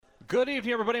Good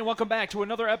evening, everybody, and welcome back to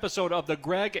another episode of the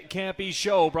Greg Campy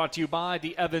Show, brought to you by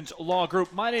the Evans Law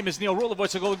Group. My name is Neil Rule, the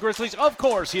voice of Golden Grizzlies. Of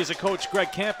course, he is a coach, Greg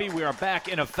Campy. We are back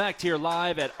in effect here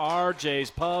live at RJ's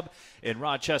Pub in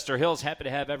Rochester Hills. Happy to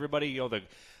have everybody. You know,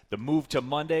 the move to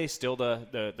Monday, still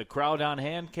the crowd on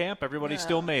hand, Camp. Everybody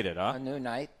still made it, huh? A new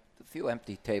night. A few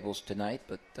empty tables tonight,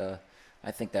 but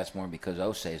I think that's more because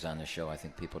Osei's on the show. I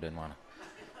think people didn't want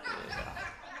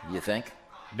to. You think?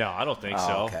 No, I don't think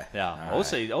so. Okay. Yeah, All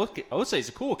Osei's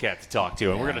a cool cat to talk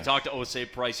to, and we're going to talk to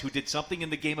Osei Price, who did something in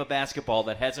the game of basketball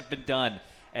that hasn't been done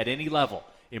at any level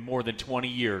in more than 20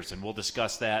 years, and we'll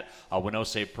discuss that when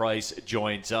Osei Price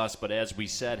joins us. But as we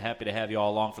said, happy to have you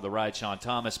all along for the ride. Sean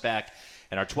Thomas back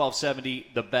in our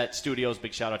 1270 The Bet Studios.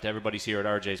 Big shout out to everybody's here at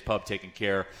RJ's Pub, taking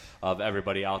care of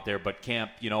everybody out there. But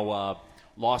Camp,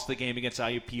 lost the game against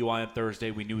IUPUI on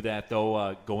Thursday. We knew that,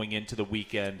 though, going into the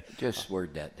weekend. Just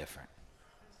word that different.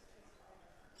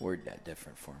 Word that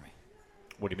different for me.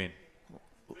 What do you mean?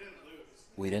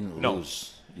 We didn't No.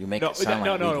 lose. You make it sound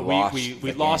like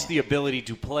we lost the ability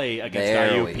to play against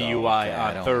There we go. IUPUI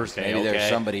Okay, on Thursday. Maybe okay? there's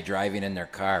somebody driving in their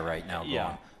car right now going,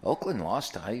 Yeah. Oakland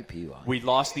lost to IUPUI. We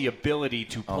lost the ability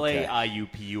to play Okay.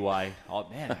 IUPUI. Oh,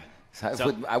 man.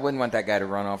 I wouldn't want that guy to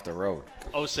run off the road.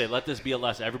 Osei, let this be a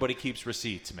lesson. Everybody keeps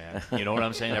receipts, man. You know what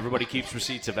I'm saying? Everybody keeps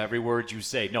receipts of every word you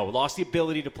say. No, lost the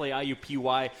ability to play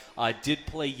IUPUI. Did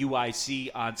play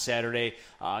UIC on Saturday.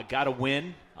 Got a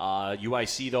win.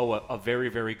 UIC, though, a very,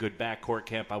 very good backcourt,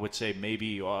 Camp. I would say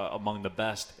maybe among the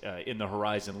best in the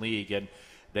Horizon League. And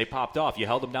they popped off. You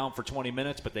held them down for 20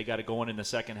 minutes, but they got it going in the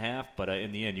second half. But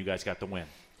in the end, you guys got the win.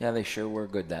 Yeah, they sure were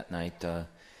good that night.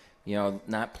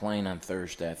 Not playing on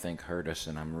Thursday, I think, hurt us,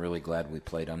 and I'm really glad we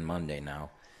played on Monday now.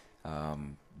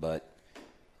 But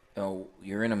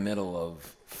you're in the middle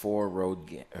of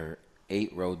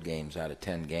 8 road games out of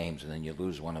 10 games, and then you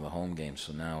lose one of the home games.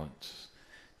 So now it's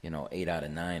 8 out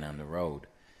of 9 on the road.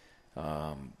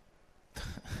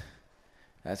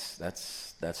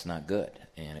 That's not good,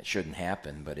 and it shouldn't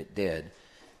happen, but it did.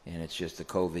 And it's just the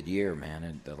COVID year, man.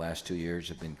 And the last 2 years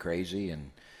have been crazy,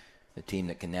 and the team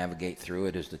that can navigate through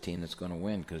it is the team that's going to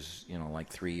win because, like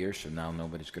 3 years from now,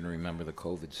 nobody's going to remember the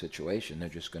COVID situation. They're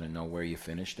just going to know where you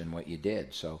finished and what you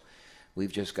did. So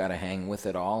we've just got to hang with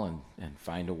it all and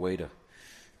find a way to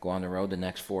go on the road the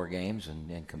next 4 games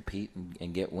and compete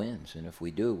and get wins. And if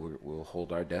we do, we'll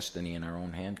hold our destiny in our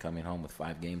own hand coming home with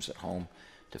 5 games at home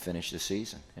to finish the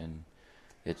season. And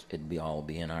it'd all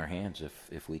be in our hands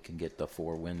if we can get the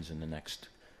 4 wins in the next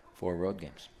 4 road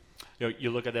games. You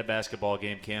look at that basketball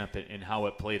game, Camp, and how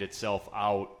it played itself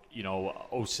out.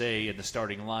 Osei in the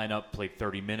starting lineup played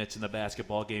 30 minutes in the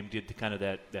basketball game, did kind of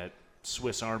that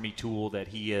Swiss Army tool that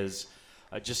he is.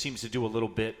 Just seems to do a little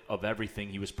bit of everything.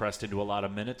 He was pressed into a lot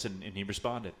of minutes, and he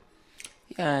responded.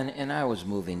 Yeah, and I was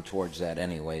moving towards that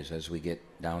anyways. As we get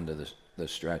down to the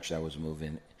stretch, I was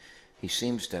moving. He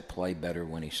seems to play better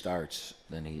when he starts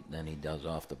than he does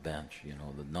off the bench.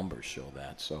 The numbers show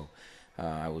that. So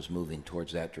I was moving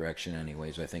towards that direction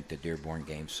anyways. I think the Dearborn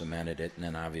game cemented it. And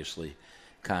then obviously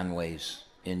Conway's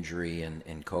injury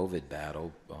and COVID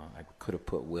battle, I could have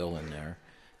put Will in there.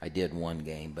 I did one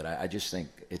game, but I just think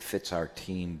it fits our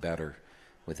team better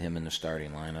with him in the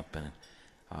starting lineup.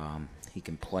 And he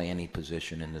can play any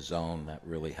position in the zone. That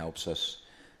really helps us.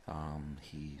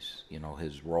 He's,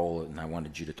 his role, and I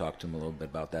wanted you to talk to him a little bit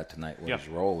about that tonight, what his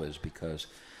role is, because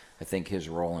I think his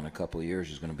role in a couple of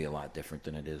years is going to be a lot different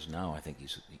than it is now. I think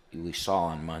we saw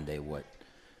on Monday what,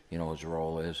 his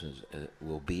role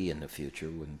will be in the future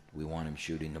when we want him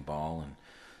shooting the ball. And,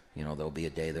 there'll be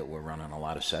a day that we're running a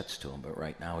lot of sets to him. But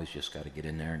right now he's just got to get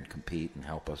in there and compete and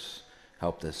help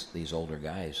these older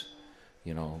guys,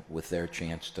 with their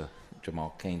chance to,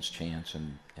 Jamal Cain's chance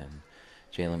and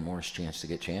Jalen Moore's chance to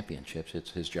get championships. It's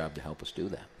his job to help us do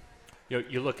that.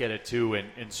 You look at it, too,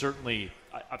 and certainly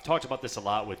I've talked about this a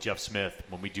lot with Jeff Smith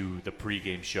when we do the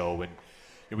pregame show, and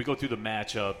we go through the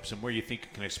matchups and where you think you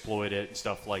can exploit it and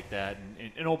stuff like that.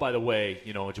 And oh, by the way,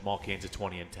 Jamal Cain's a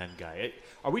 20-10 guy.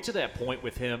 Are we to that point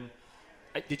with him?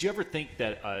 Did you ever think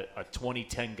that a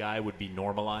 20-10 guy would be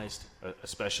normalized,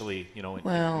 especially, in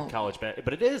college basketball?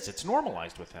 But it is. It's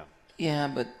normalized with him. Yeah,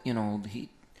 but,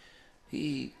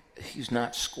 he's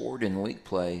not scored in league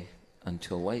play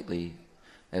until lately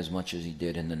as much as he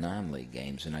did in the non-league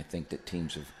games, and I think that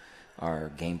teams are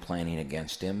game planning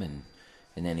against him, and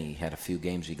then he had a few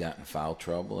games he got in foul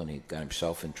trouble, and he got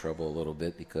himself in trouble a little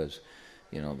bit because,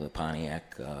 the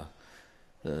Pontiac,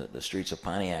 the streets of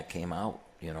Pontiac came out,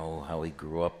 how he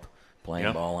grew up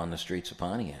playing ball on the streets of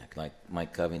Pontiac, like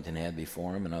Mike Covington had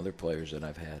before him and other players that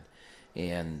I've had.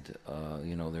 And,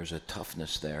 there's a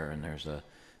toughness there, and there's a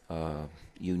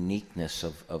uniqueness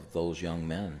of those young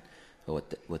men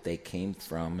what they came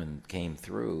from and came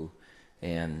through,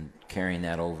 and carrying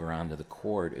that over onto the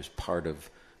court is part of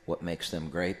what makes them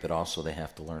great. But also they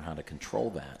have to learn how to control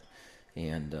that.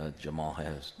 And Jamal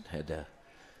has had to.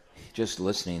 Just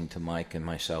listening to Mike and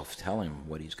myself tell him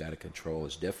what he's got to control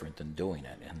is different than doing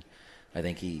it. And I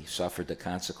think he suffered the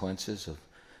consequences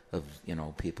of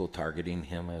people targeting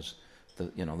him as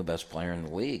the best player in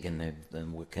the league. And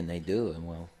then what can they do? And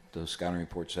well, the scouting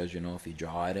report says, if you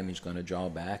jaw at him, he's going to jaw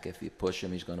back. If you push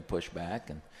him, he's going to push back.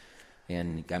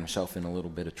 And he got himself in a little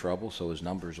bit of trouble, so his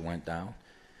numbers went down.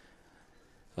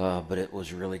 But it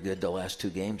was really good the last 2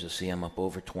 games to see him up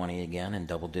over 20 again and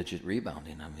double-digit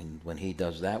rebounding. I mean, when he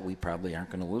does that, we probably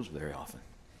aren't going to lose very often.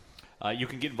 You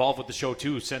can get involved with the show,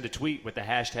 too. Send a tweet with the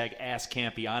hashtag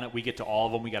AskCampy on it. We get to all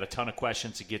of them. We got a ton of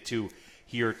questions to get to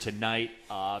here tonight.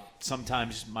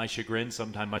 Sometimes my chagrin,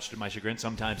 sometimes much to my chagrin,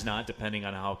 sometimes not, depending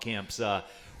on how Camp's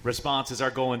responses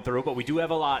are going through. But we do have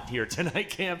a lot here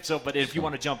tonight, Camp. But if you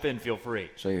want to jump in, feel free.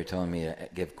 So you're telling me to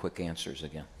give quick answers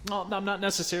again? No, I'm not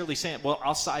necessarily saying. Well,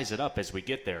 I'll size it up as we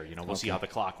get there. We'll see how the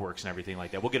clock works and everything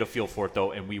like that. We'll get a feel for it,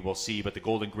 though, and we will see. But the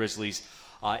Golden Grizzlies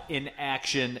in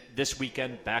action this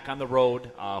weekend, back on the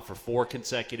road for 4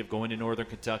 consecutive, going to Northern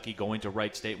Kentucky, going to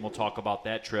Wright State, and we'll talk about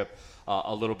that trip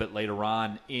a little bit later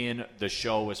on in the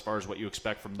show as far as what you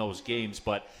expect from those games.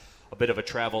 But a bit of a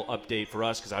travel update for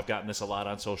us, because I've gotten this a lot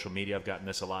on social media. I've gotten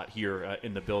this a lot here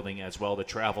in the building as well. The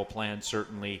travel plan,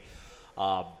 certainly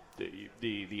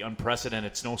the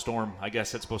unprecedented snowstorm, I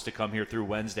guess, that's supposed to come here through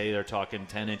Wednesday. They're talking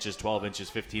 10 inches, 12 inches,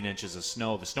 15 inches of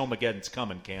snow. The Snowmageddon's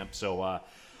coming, Camp. So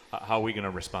how are we going to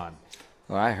respond?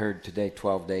 Well, I heard today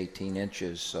 12 to 18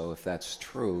 inches, so if that's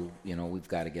true, we've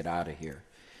got to get out of here.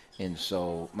 And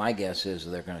so my guess is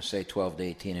they're going to say 12 to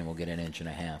 18 and we'll get 1.5 inches.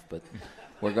 But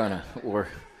we're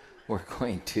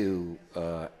going to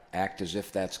act as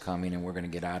if that's coming, and we're going to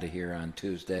get out of here on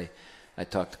Tuesday. I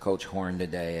talked to Coach Horn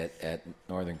today at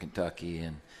Northern Kentucky,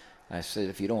 and I said,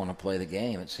 if you don't want to play the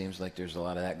game, it seems like there's a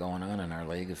lot of that going on in our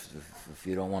league. If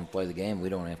you don't want to play the game, we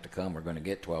don't have to come. We're going to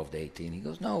get 12 to 18. He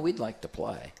goes, no, we'd like to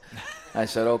play. I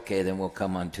said, okay, then we'll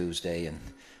come on Tuesday. And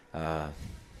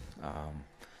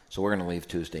so we're going to leave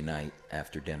Tuesday night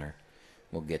after dinner.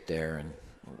 We'll get there, and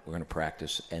we're going to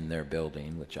practice in their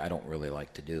building, which I don't really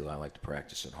like to do. I like to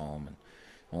practice at home and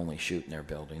only shoot in their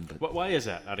building. But why is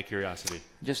that, out of curiosity?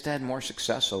 Just had more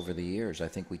success over the years. I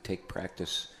think we take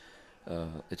practice.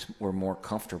 We're more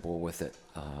comfortable with it,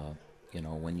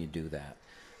 when you do that.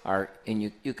 And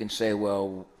you can say,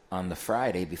 well, on the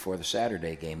Friday before the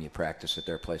Saturday game, you practice at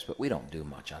their place, but we don't do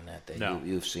much on that day. No.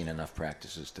 You've seen enough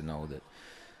practices to know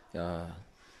that,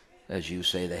 as you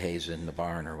say, the hay's in the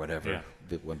barn or whatever,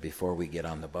 before we get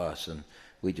on the bus, and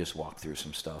we just walk through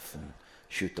some stuff and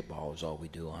shoot the ball is all we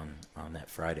do on that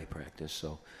Friday practice.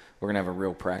 So we're going to have a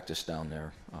real practice down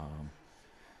there.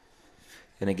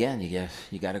 And again,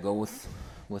 you got to go with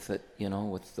it,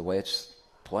 with the way it's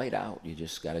played out. You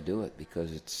just got to do it,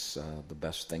 because it's the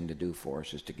best thing to do for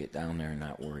us is to get down there and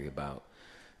not worry about,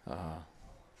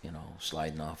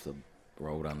 sliding off the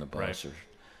road on the bus,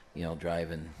 right,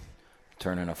 or,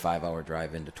 turning a 5-hour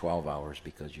drive into 12 hours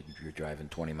because you're driving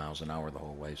 20 miles an hour the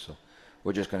whole way. So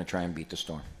we're just going to try and beat the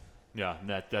storm. Yeah,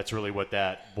 that's really what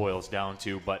that boils down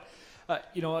to. But,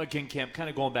 again, Camp, kind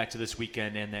of going back to this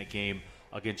weekend and that game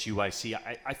against UIC,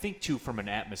 I think, too, from an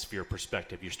atmosphere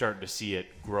perspective, you're starting to see it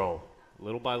grow.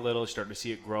 Little by little, you're starting to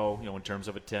see it grow, in terms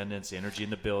of attendance, energy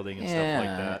in the building and stuff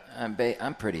like that.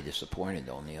 I'm pretty disappointed,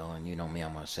 though, Neil, and you know me,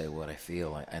 I'm going to say what I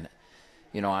feel.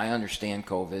 I understand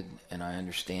COVID, and I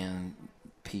understand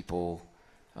people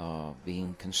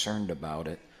being concerned about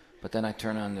it, but then I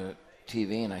turn on the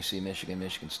TV and I see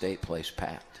Michigan State place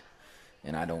packed,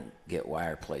 and I don't get why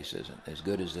our place isn't. As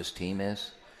good as this team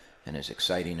is, and as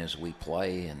exciting as we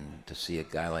play, and to see a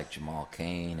guy like Jamal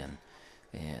Cain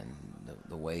and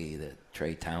the way that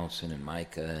Trey Townsend and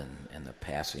Micah and the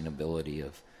passing ability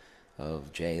of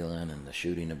Jalen and the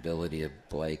shooting ability of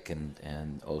Blake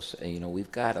and Osei,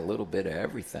 we've got a little bit of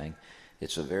everything.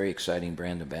 It's a very exciting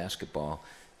brand of basketball,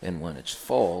 and when it's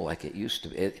full like it used to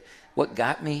be, what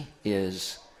got me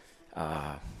is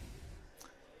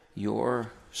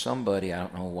you're somebody, I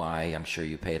don't know why, I'm sure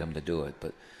you paid them to do it,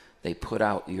 but they put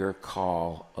out your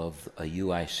call of a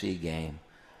UIC game.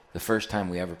 The first time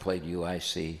we ever played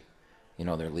UIC,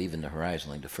 they're leaving the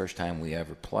Horizon League. The first time we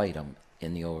ever played them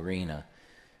in the arena,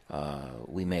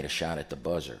 we made a shot at the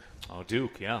buzzer. Oh,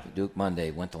 Duke, yeah. Duke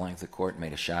Monday went the length of the court and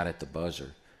made a shot at the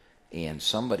buzzer. And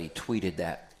somebody tweeted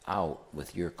that out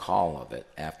with your call of it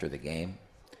after the game,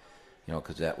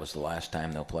 because that was the last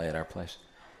time they'll play at our place.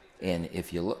 And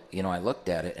if you look, I looked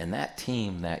at it, and that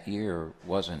team that year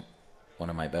wasn't one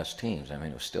of my best teams. I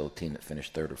mean, it was still a team that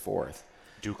finished third or fourth.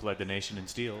 Duke led the nation in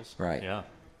steals. Right. Yeah.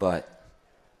 But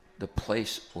the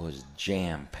place was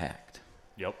jam-packed.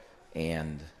 Yep.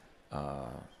 And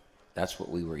that's what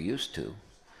we were used to.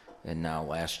 And now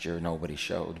last year nobody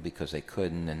showed because they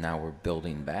couldn't, and now we're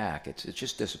building back. It's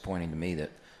just disappointing to me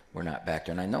that we're not back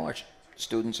there. And I know our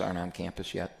students aren't on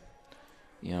campus yet,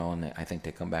 and I think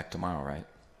they come back tomorrow, right?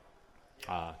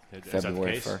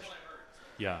 February 1st.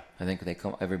 Yeah. I think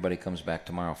everybody comes back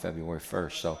tomorrow, February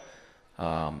 1st. So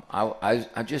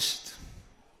I just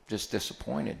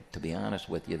disappointed, to be honest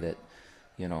with you, that,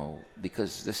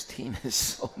 because this team is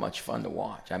so much fun to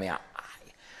watch. I mean,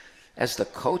 as the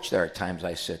coach, there are times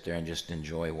I sit there and just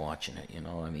enjoy watching it.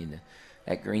 I mean,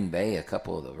 at Green Bay, a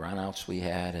couple of the runouts we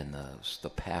had and the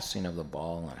passing of the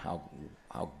ball and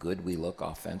how good we look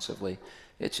offensively,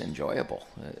 it's enjoyable.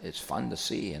 It's fun to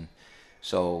see. And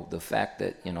so the fact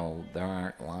that, there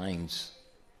aren't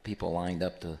people lined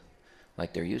up to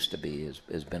like there used to be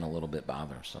has been a little bit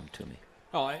bothersome to me.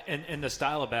 Oh, and the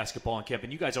style of basketball in camp,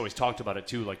 and you guys always talked about it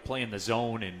too, like playing the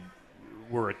zone, and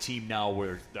we're a team now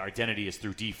where the identity is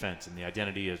through defense, and the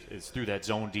identity is through that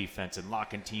zone defense and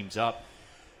locking teams up.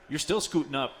 You're still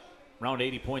scooting up around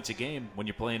 80 points a game when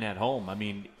you're playing at home. I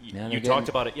mean, you talked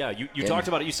about it. Yeah, you talked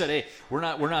about it. You said, hey, we're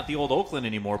not the old Oakland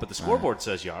anymore, but the scoreboard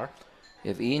says you are.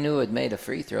 If Inu had made a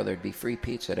free throw, there'd be free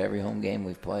pizza at every home game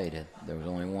we've played. There was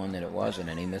only one that it wasn't,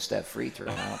 and he missed that free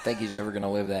throw. I don't think he's ever going to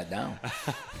live that down.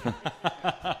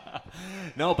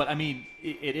 No, but I mean,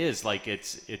 it is like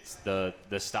it's the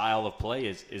style of play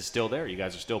is still there. You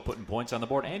guys are still putting points on the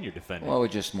board, and you're defending. Well, we're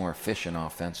just more efficient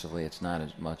offensively. It's not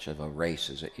as much of a race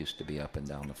as it used to be up and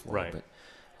down the floor. Right.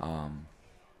 But,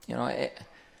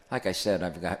 like I said,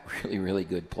 I've got really, really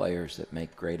good players that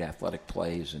make great athletic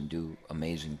plays and do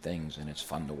amazing things, and it's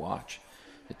fun to watch,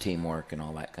 the teamwork and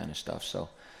all that kind of stuff. So,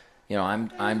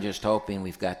 I'm just hoping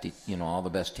we've got all the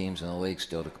best teams in the league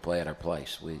still to play at our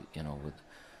place. With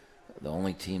the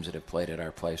only teams that have played at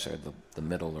our place are the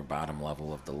middle or bottom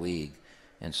level of the league,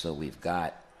 and so we've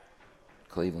got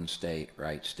Cleveland State,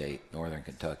 Wright State, Northern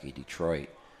Kentucky, Detroit,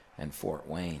 and Fort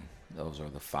Wayne. Those are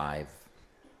the 5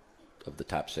 of the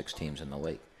top 6 teams in the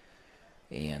league.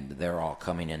 And they're all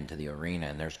coming into the arena,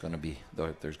 and there's going to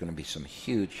be some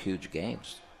huge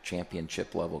games,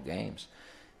 championship level games,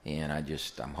 and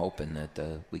I'm hoping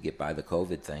that we get by the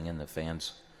COVID thing and the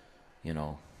fans,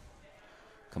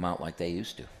 come out like they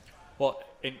used to. Well,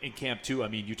 in camp too, I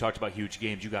mean, you talked about huge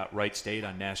games. You got Wright State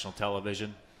on national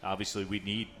television. Obviously, we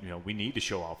need to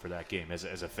show out for that game as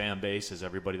a fan base, as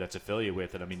everybody that's affiliated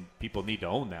with it. I mean, people need to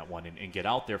own that one and get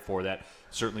out there for that.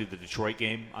 Certainly, the Detroit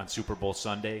game on Super Bowl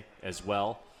Sunday as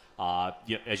well.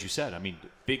 As you said, I mean,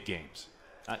 big games,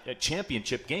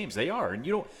 championship games. They are,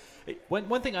 and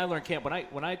one thing I learned camp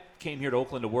when I came here to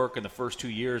Oakland to work in the first 2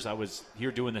 years I was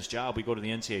here doing this job. We go to the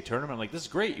NCAA tournament. I'm like, this is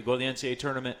great. You go to the NCAA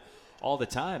tournament all the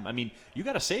time. I mean, you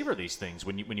got to savor these things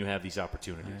when you have these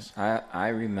opportunities. I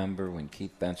remember when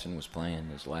Keith Benson was playing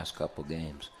his last couple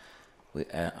games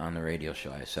on the radio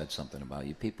show. I said something about,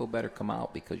 you people better come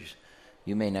out because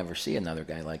you may never see another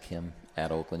guy like him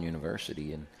at Oakland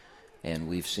University. And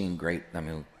we've seen great. I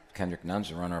mean, Kendrick Nunn's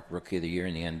the runner-up Rookie of the Year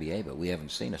in the NBA, but we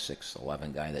haven't seen a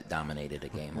 6'11" guy that dominated a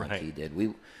game like he did.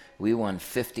 We won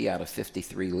 50 out of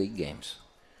 53 league games.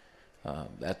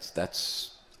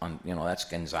 That's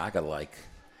Gonzaga-like,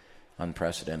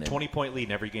 unprecedented. 20-point lead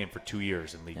in every game for 2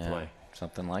 years in league play.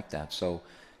 Something like that. So,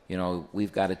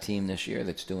 we've got a team this year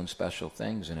that's doing special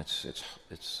things, and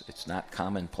it's not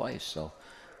commonplace. So,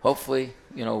 hopefully,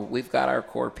 we've got our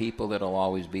core people that'll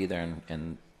always be there,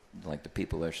 and like the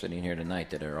people that are sitting here tonight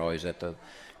that are always at the,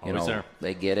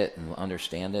 they get it and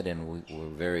understand it, and we're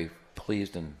very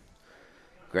pleased and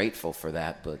grateful for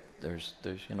that. But there's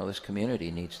this community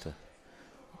needs to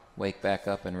wake back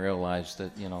up and realize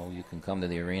that you can come to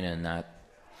the arena and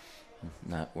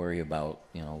not worry about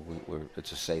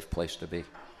it's a safe place to be.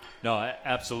 No,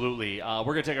 absolutely. We're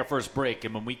going to take our first break,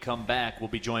 and when we come back, we'll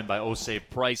be joined by Osei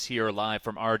Price here live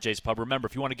from RJ's Pub. Remember,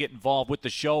 if you want to get involved with the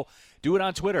show, do it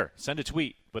on Twitter. Send a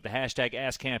tweet with the hashtag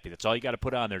AskCampy. That's all you got to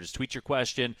put on there. Just tweet your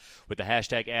question with the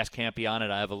hashtag AskCampy on it.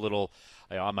 I have a little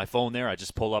on my phone there. I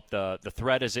just pull up the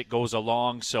thread as it goes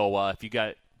along. So if you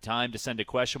got time to send a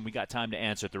question, we got time to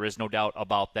answer it. There is no doubt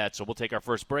about that. So we'll take our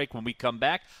first break. When we come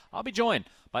back, I'll be joined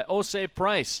by Osei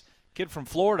Price. Kid from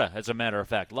Florida, as a matter of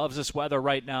fact. Loves this weather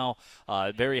right now.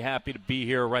 Very happy to be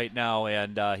here right now,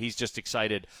 and he's just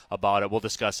excited about it. We'll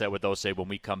discuss that with Osei when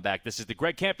we come back. This is the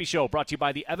Greg Campy Show, brought to you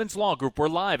by the Evans Law Group. We're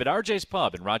live at RJ's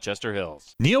Pub in Rochester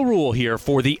Hills. Neil Rule here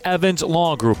for the Evans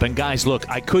Law Group. And guys, look,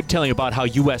 I could tell you about how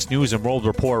U.S. News and World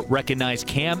Report recognized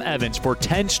Cam Evans for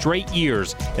 10 straight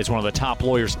years as one of the top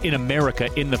lawyers in America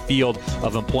in the field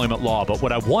of employment law. But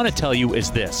what I want to tell you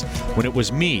is this. When it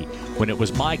was me, when it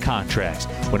was my contracts,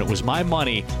 when it was my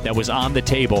money that was on the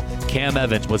table, Cam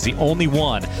Evans was the only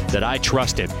one that I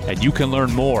trusted. And you can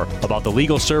learn more about the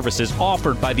legal services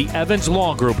offered by the Evans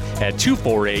Law Group at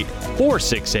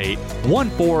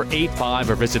 248-468-1485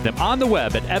 or visit them on the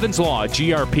web at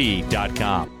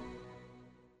evanslawgrp.com.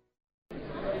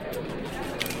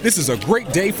 This is a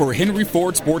great day for Henry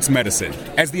Ford Sports Medicine.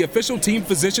 As the official team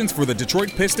physicians for the Detroit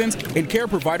Pistons and care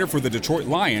provider for the Detroit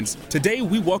Lions, today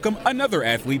we welcome another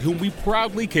athlete whom we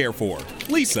proudly care for,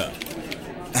 Lisa.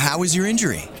 How was your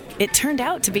injury? It turned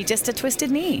out to be just a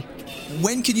twisted knee.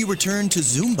 When can you return to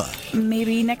Zumba?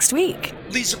 Maybe next week.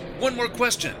 Lisa, one more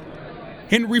question.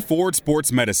 Henry Ford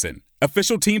Sports Medicine,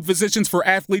 official team physicians for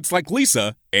athletes like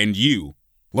Lisa and you.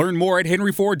 Learn more at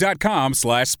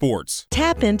henryford.com/sports.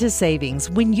 Tap into savings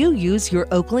when you use your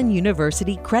Oakland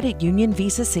University Credit Union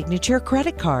Visa Signature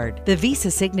Credit Card. The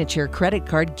Visa Signature Credit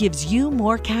Card gives you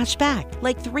more cash back,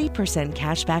 like 3%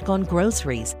 cash back on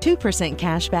groceries, 2%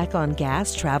 cash back on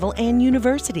gas, travel, and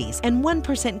universities, and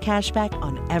 1% cash back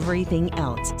on everything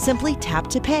else. Simply tap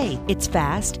to pay. It's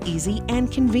fast, easy,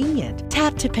 and convenient.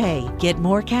 Tap to pay. Get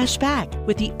more cash back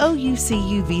with the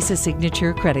OUCU Visa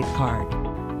Signature Credit Card.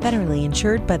 Federally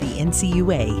insured by the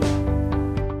NCUA.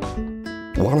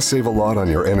 Want to save a lot on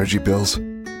your energy bills?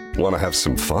 Want to have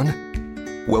some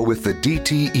fun? Well, with the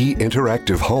DTE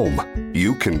Interactive Home,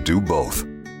 you can do both.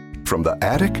 From the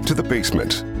attic to the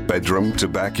basement, bedroom to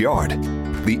backyard,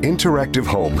 the Interactive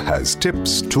Home has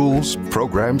tips, tools,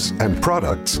 programs, and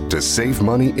products to save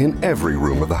money in every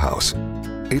room of the house.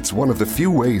 It's one of the few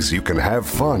ways you can have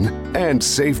fun and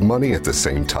save money at the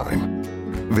same time.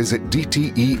 Visit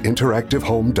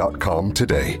DTEinteractivehome.com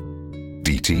today.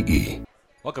 DTE.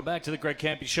 Welcome back to the Greg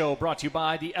Campy Show, brought to you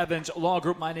by the Evans Law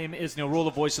Group. My name is Neil Rule,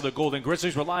 the voice of the Golden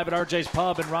Grizzlies. We're live at RJ's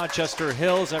Pub in Rochester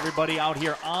Hills. Everybody out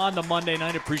here on the Monday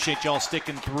night, appreciate y'all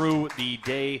sticking through the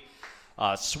day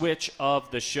switch of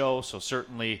the show. So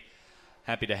certainly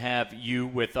happy to have you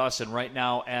with us. And right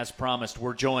now, as promised,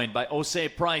 we're joined by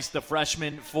Osei Price, the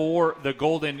freshman for the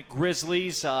Golden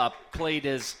Grizzlies. Played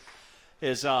his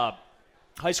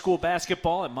high school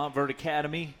basketball at Montverde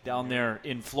Academy down there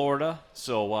in Florida.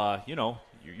 So,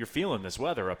 you're feeling this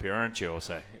weather up here, aren't you,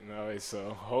 Osei? No, it's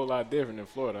a whole lot different than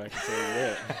Florida, I can tell you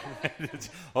that. It's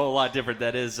a whole lot different.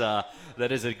 That is a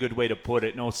good way to put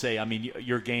it. And Osei, I mean,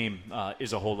 your game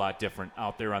is a whole lot different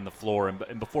out there on the floor.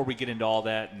 And before we get into all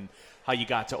that and how you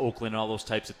got to Oakland and all those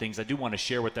types of things, I do want to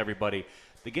share with everybody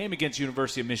the game against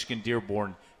University of Michigan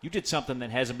Dearborn. You did something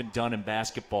that hasn't been done in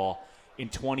basketball in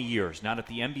 20 years, not at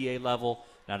the NBA level,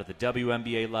 not at the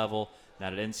WNBA level,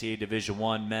 not at NCAA Division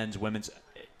I, men's, women's,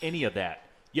 any of that.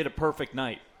 You had a perfect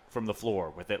night from the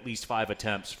floor with at least 5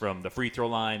 attempts from the free throw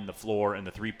line, the floor, and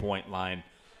the three-point line.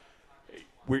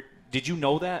 Did you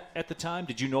know that at the time?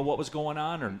 Did you know what was going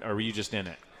on, or were you just in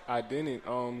it? I didn't.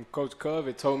 Coach Cove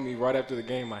had told me right after the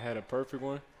game I had a perfect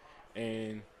one,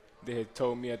 and they had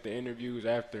told me at the interviews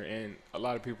after, and a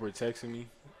lot of people were texting me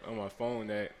on my phone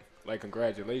that, like,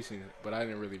 congratulations, but I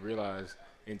didn't really realize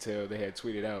until they had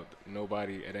tweeted out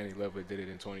nobody at any level did it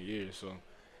in 20 years. So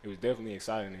it was definitely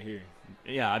exciting to hear.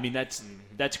 Yeah, I mean, that's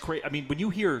crazy. I mean, when you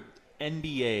hear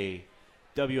NBA,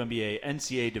 WNBA,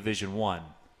 NCAA Division I,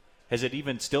 has it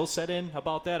even still set in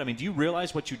about that? I mean, do you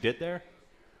realize what you did there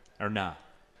or not?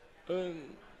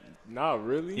 Not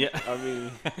really. Yeah. I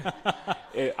mean,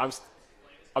 I'm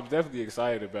definitely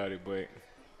excited about it, but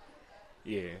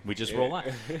yeah. We just roll on.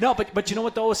 No, but you know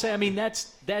what, though, say, I mean,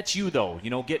 that's you, though. You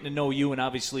know, getting to know you and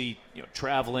obviously,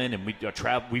 traveling, and we've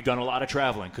done a lot of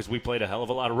traveling because we played a hell of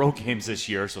a lot of road games this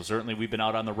year, so certainly we've been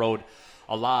out on the road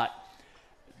a lot.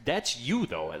 That's you,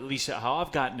 though, at least how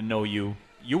I've gotten to know you.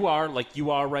 You are like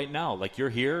you are right now. Like, you're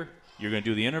here, you're going to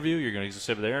do the interview, you're going to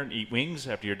sit there and eat wings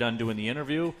after you're done doing the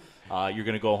interview. You're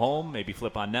going to go home, maybe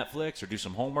flip on Netflix or do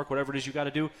some homework, whatever it is you got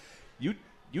to do. You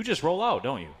just roll out,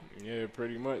 don't you? Yeah,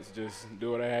 pretty much. Just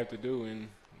do what I have to do and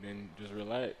then just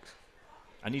relax.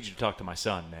 I need you to talk to my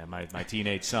son, man, my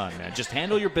teenage son, man. Just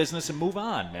handle your business and move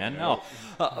on, man. No,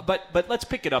 but let's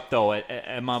pick it up, though,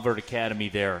 at Montverde Academy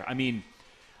there. I mean,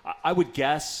 I would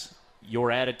guess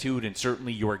your attitude and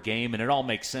certainly your game, and it all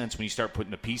makes sense when you start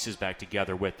putting the pieces back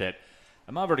together with it.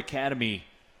 At Montverde Academy,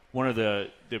 one of the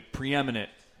preeminent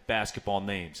basketball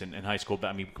names in high school.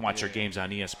 I mean, you can watch their games on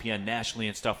ESPN nationally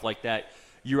and stuff like that.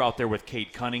 You're out there with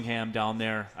Cade Cunningham down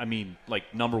there. I mean,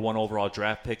 like #1 overall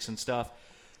draft picks and stuff.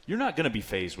 You're not going to be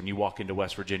fazed when you walk into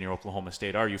West Virginia or Oklahoma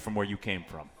State, are you, from where you came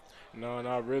from? No,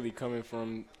 not really. Coming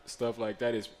from stuff like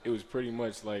that, it was pretty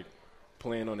much like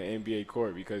playing on the NBA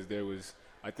court, because there was,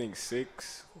 I think,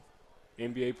 6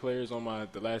 NBA players on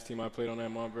the last team I played on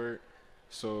at Montverde.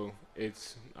 So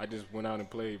I just went out and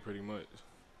played pretty much.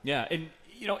 Yeah, and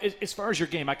as far as your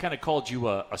game, I kind of called you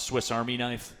a Swiss Army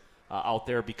knife out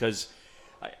there, because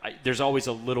there's always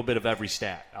a little bit of every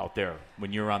stat out there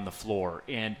when you're on the floor,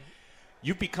 and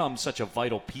you've become such a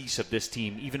vital piece of this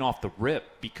team, even off the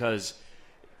rip, because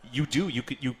you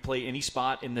play any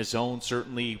spot in the zone.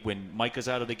 Certainly when Micah's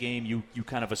out of the game, you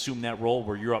kind of assume that role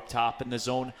where you're up top in the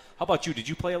zone. How about you? Did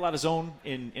you play a lot of zone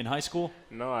in high school?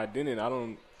 No, I didn't.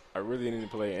 I really didn't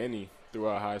play any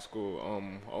throughout high school.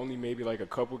 Only maybe like a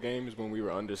couple games when we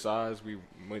were undersized. We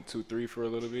went 2-3 for a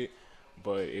little bit,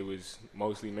 but it was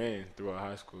mostly man throughout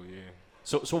high school, yeah.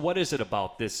 So what is it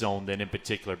about this zone then in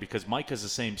particular? Because Micah's the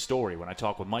same story. When I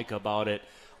talk with Micah about it,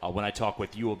 when I talk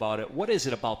with you about it, what is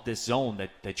it about this zone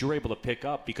that you're able to pick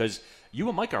up? Because you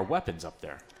and Micah are weapons up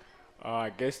there. I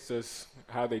guess just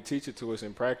how they teach it to us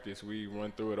in practice. We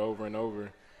run through it over and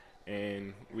over,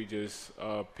 and we just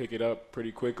pick it up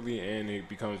pretty quickly, and it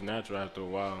becomes natural after a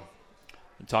while.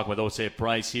 I'm talking with Osei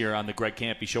Price here on the Greg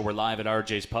Campy Show. We're live at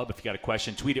RJ's Pub. If you got a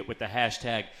question, tweet it with the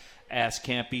hashtag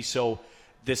AskCampy. So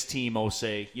this team,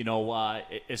 Osei,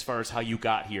 as far as how you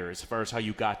got here, as far as how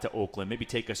you got to Oakland, maybe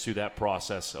take us through that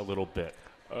process a little bit.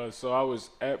 So I was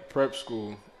at prep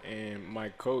school, and my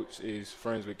coach is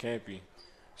friends with Campy.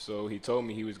 So he told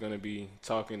me he was going to be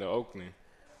talking to Oakland.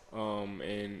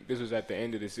 And this was at the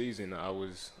end of the season. I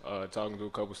was talking to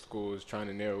a couple schools, trying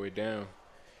to narrow it down.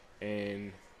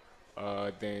 And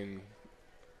then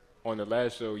on the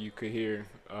last show, you could hear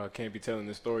Campy telling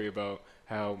the story about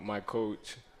how my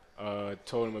coach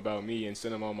told him about me and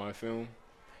sent him all my film.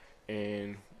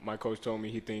 And my coach told me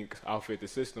he thinks I'll fit the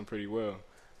system pretty well.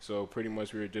 So pretty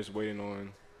much we were just waiting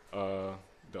on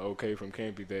the okay from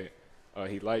Campy that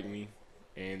he liked me.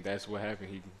 And that's what happened.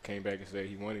 He came back and said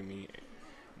he wanted me.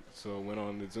 So I went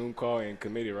on the Zoom call and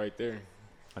committed right there.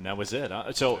 And that was it.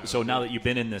 So now that you've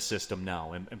been in this system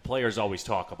now, and players always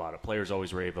talk about it, players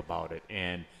always rave about it,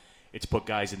 and it's put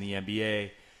guys in the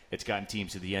NBA, it's gotten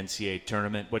teams to the NCAA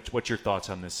tournament. What's your thoughts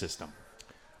on this system?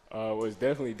 Well, it's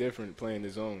definitely different playing the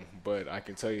zone, but I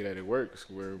can tell you that it works.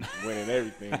 We're winning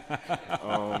everything.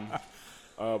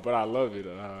 But I love it.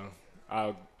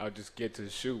 I'll just get to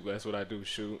shoot. That's what I do,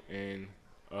 shoot. And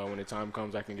when the time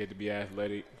comes, I can get to be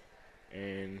athletic.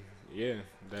 And, yeah,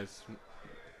 that's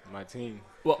my team.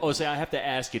 Well, Osei, I have to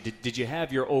ask you, did you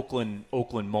have your Oakland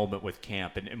moment with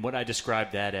camp? And what I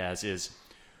describe that as is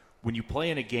when you play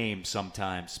in a game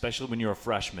sometimes, especially when you're a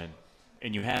freshman,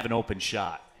 and you have an open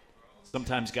shot,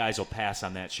 sometimes guys will pass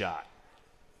on that shot.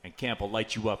 And camp will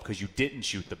light you up because you didn't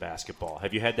shoot the basketball.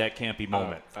 Have you had that campy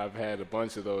moment? I've had a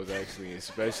bunch of those, actually,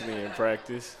 especially in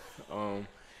practice. Yeah,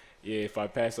 if I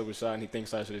pass up a shot and he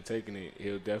thinks I should have taken it,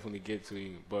 he'll definitely get to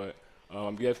you. But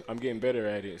I'm getting better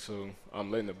at it, so I'm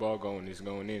letting the ball go and it's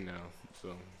going in now.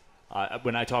 So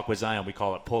when I talk with Zion, we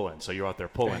call it pulling. So you're out there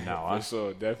pulling now, huh?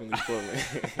 So definitely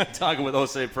pulling. Talking with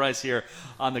Osei Price here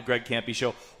on the Greg Campy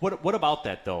Show. What about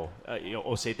that though?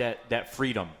 Osei, that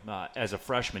freedom as a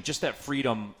freshman, just that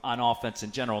freedom on offense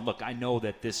in general. And look, I know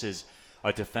that this is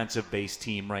a defensive-based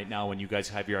team right now, when you guys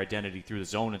have your identity through the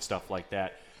zone and stuff like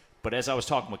that. But as I was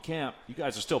talking with Camp, you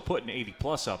guys are still putting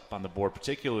 80+ up on the board,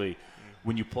 particularly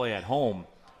when you play at home.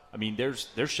 I mean, there's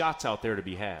shots out there to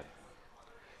be had.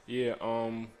 Yeah,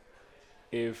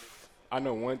 if I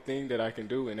know one thing that I can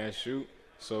do, and that's shoot.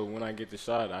 So when I get the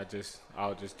shot,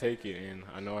 I'll just take it, and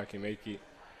I know I can make it.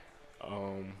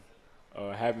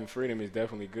 Having freedom is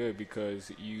definitely good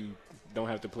because you don't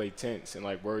have to play tense and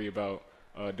like worry about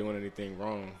doing anything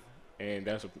wrong, and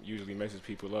that's what usually messes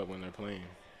people up when they're playing.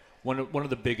 One of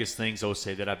the biggest things,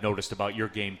 Osei, that I've noticed about your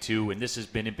game too, and this has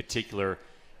been in particular,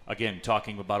 again,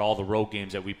 talking about all the road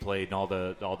games that we played and all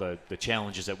the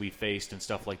challenges that we faced and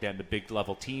stuff like that, and the big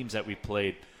level teams that we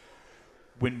played.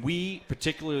 When we,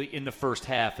 particularly in the first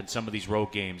half in some of these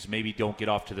road games, maybe don't get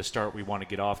off to the start we want to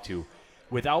get off to,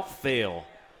 without fail,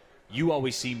 you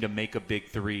always seem to make a big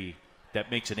three that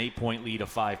makes an 8-point lead a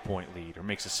 5-point lead, or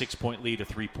makes a 6-point lead a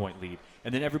 3-point lead,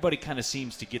 and then everybody kind of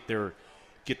seems to get their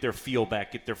feel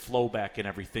back, get their flow back, and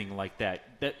everything like that.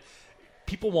 That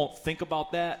people won't think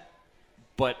about that.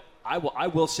 But I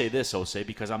will say this, Osei,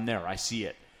 because I'm there. I see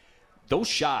it. Those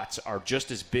shots are just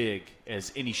as big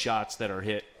as any shots that are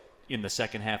hit, in the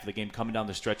second half of the game, coming down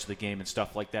the stretch of the game and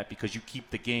stuff like that, because you keep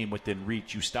the game within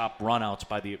reach. You stop runouts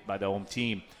by the home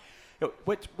team.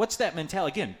 What's that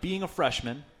mentality? Again, being a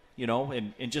freshman,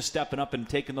 and just stepping up and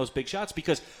taking those big shots,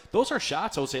 because those are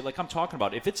shots, I would say, like I'm talking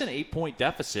about. If it's an 8-point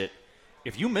deficit,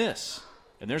 if you miss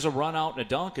and there's a run out and a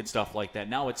dunk and stuff like that,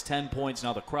 now it's 10 points,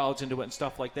 now the crowd's into it and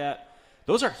stuff like that.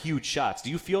 Those are huge shots.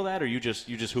 Do you feel that, or you just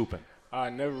hooping?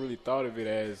 I never really thought of it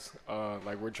as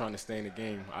like we're trying to stay in the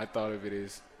game. I thought of it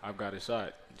as I've got a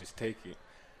shot, just take it.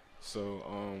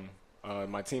 So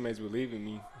my teammates believe in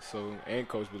me, and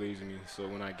coach believes in me. So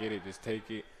when I get it, just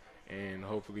take it, and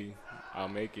hopefully I'll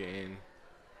make it, and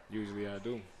usually I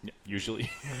do.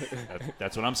 Usually.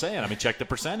 That's what I'm saying. I mean, check the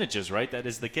percentages, right? That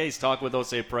is the case. Talk with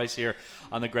Osei Price here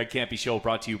on the Greg Kampe Show,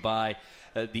 brought to you by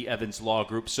the Evans Law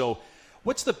Group. So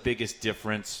what's the biggest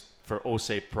difference for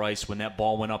Osei Price when that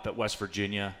ball went up at West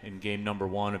Virginia in game number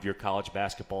 1 of your college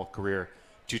basketball career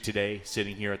to today,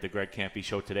 sitting here at the Greg Kampe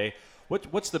Show today?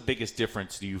 What's the biggest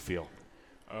difference, do you feel?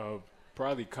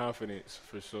 Probably confidence,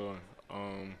 for sure.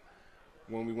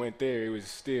 When we went there, it was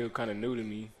still kind of new to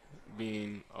me,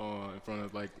 being in front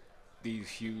of like these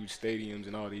huge stadiums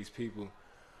and all these people.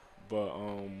 But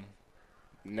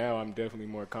now I'm definitely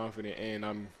more confident, and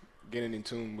I'm getting in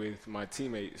tune with my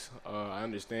teammates. I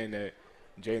understand that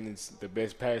Jalen's the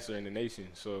best passer in the nation,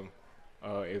 so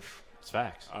if it's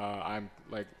facts, I'm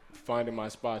like finding my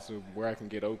spots of where I can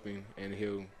get open, and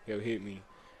he'll hit me,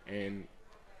 and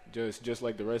just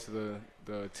like the rest of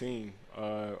the team,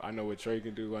 I know what Trey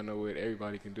can do, I know what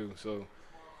everybody can do, so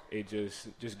it just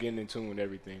getting in tune with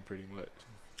everything pretty much.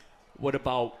 What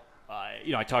about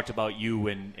I talked about you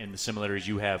and the similarities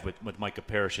you have with Micah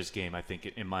Parrish's game, I think,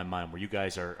 in my mind, where you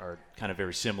guys are kind of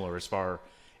very similar as far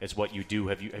as what you do.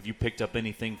 Have you picked up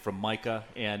anything from Micah?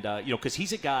 And, because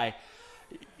he's a guy,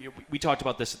 we talked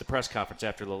about this at the press conference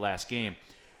after the last game.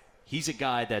 He's a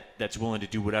guy that's willing to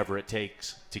do whatever it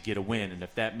takes to get a win. And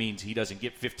if that means he doesn't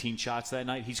get 15 shots that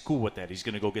night, he's cool with that. He's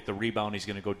going to go get the rebound. He's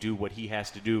going to go do what he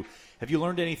has to do. Have you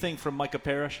learned anything from Micah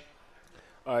Parrish?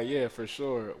 Yeah, for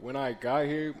sure. When I got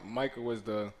here, Micah was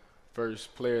the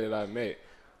first player that I met.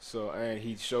 So, and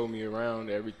he showed me around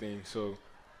everything. So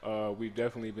we've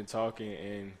definitely been talking,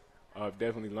 and I've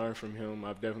definitely learned from him.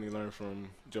 I've definitely learned from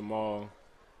Jamal.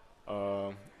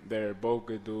 They're both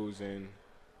good dudes, and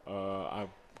I'm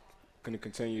going to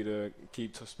continue to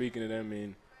keep speaking to them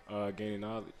and gaining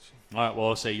knowledge. All right, well,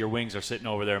 I'll say your wings are sitting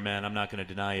over there, man. I'm not going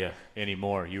to deny you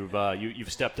anymore.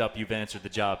 You've stepped up. You've answered the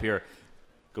job here.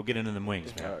 Go get into them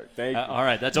wings, man. Thank you. All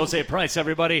right, that's Osei Price,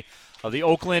 everybody, of the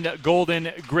Oakland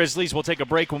Golden Grizzlies. We'll take a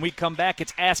break. When we come back,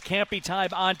 it's Ask Kampe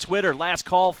time on Twitter. Last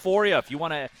call for you. If you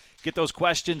want to get those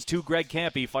questions to Greg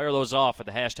Kampe, fire those off at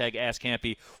the hashtag Ask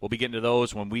Kampe. We'll be getting to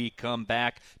those when we come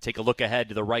back. Take a look ahead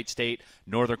to the Wright State,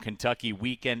 Northern Kentucky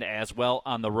weekend as well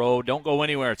on the road. Don't go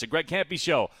anywhere. It's a Greg Kampe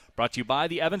Show, brought to you by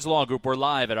the Evans Law Group. We're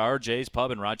live at RJ's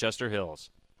Pub in Rochester Hills.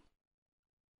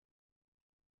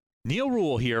 Neil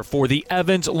Rule here for the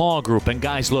Evans Law Group. And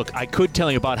guys, look, I could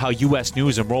tell you about how U.S.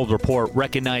 News and World Report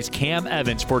recognized Cam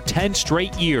Evans for 10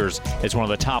 straight years as one of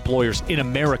the top lawyers in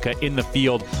America in the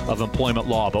field of employment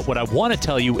law. But what I want to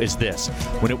tell you is this.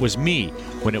 When it was me,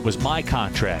 when it was my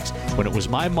contracts, when it was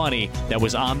my money that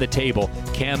was on the table,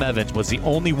 Cam Evans was the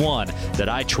only one that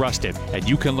I trusted. And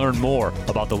you can learn more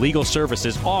about the legal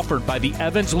services offered by the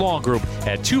Evans Law Group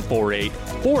at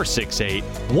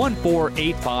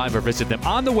 248-468-1485 or visit them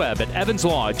on the web at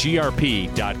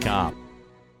evanslawgrp.com.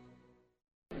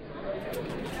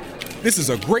 This is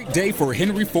a great day for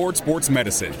Henry Ford Sports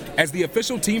Medicine. As the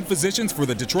official team physicians for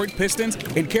the Detroit Pistons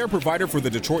and care provider for the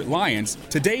Detroit Lions,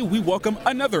 today we welcome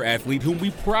another athlete whom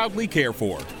we proudly care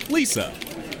for, Lisa.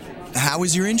 How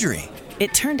was your injury?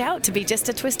 It turned out to be just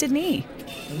a twisted knee.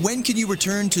 When can you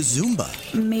return to Zumba?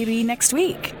 Maybe next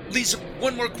week. Lisa,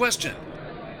 one more question.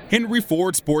 Henry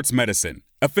Ford Sports Medicine,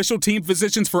 official team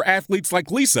physicians for athletes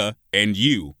like Lisa and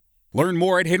you. Learn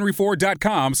more at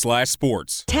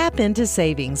henryford.com/sports. Tap into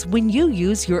savings when you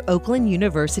use your Oakland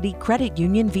University Credit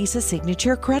Union Visa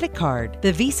Signature Credit Card.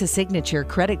 The Visa Signature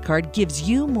Credit Card gives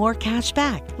you more cash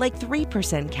back, like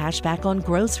 3% cash back on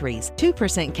groceries,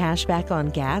 2% cash back on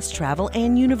gas, travel,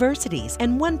 and universities,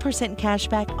 and 1% cash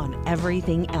back on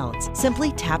everything else.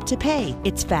 Simply tap to pay.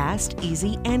 It's fast,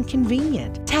 easy, and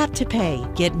convenient. Tap to pay.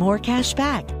 Get more cash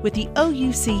back with the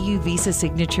OUCU Visa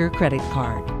Signature Credit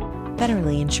Card.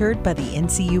 Federally insured by the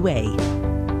NCUA.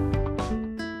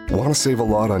 Want to save a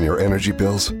lot on your energy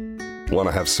bills? Want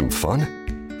to have some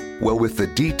fun? Well, with the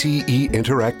DTE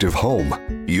Interactive Home,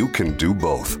 you can do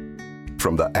both.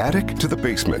 From the attic to the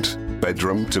basement,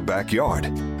 bedroom to backyard,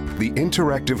 The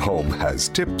interactive home has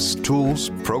tips, tools,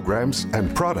 programs,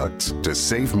 and products to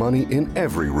save money in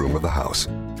every room of the house.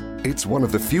 It's one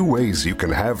of the few ways you can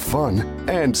have fun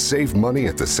and save money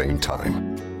at the same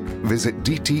time. Visit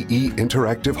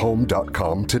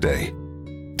DTEinteractivehome.com today.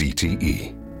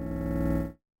 DTE.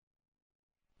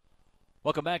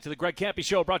 Welcome back to the Greg Campy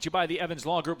Show, brought to you by the Evans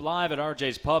Law Group, live at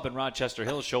RJ's Pub in Rochester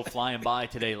Hills. Show flying by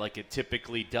today like it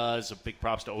typically does. A big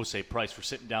props to Osei Price for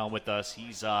sitting down with us.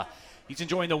 He's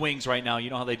enjoying the wings right now. You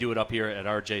know how they do it up here at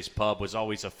RJ's Pub. Was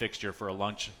always a fixture for a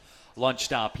lunch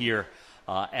stop here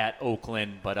at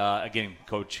Oakland. But again,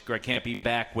 Coach Greg Campy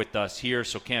back with us here.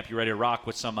 So, Camp, you ready to rock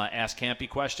with some Ask Campy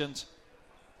questions?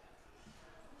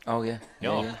 Oh, yeah.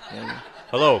 Yeah.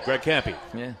 Hello, Greg Campy.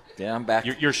 Yeah, I'm back.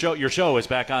 Your show is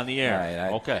back on the air. Right,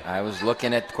 okay. I was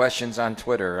looking at questions on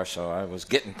Twitter, so I was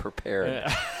getting prepared.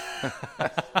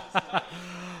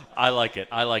 I like it.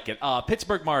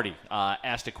 Pittsburgh Marty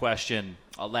asked a question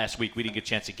last week. We didn't get a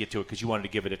chance to get to it because you wanted to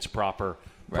give it its proper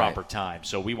time.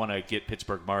 So we want to get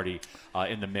Pittsburgh Marty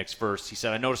in the mix first. He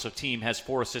said, I noticed a team has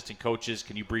 4 assistant coaches.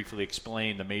 Can you briefly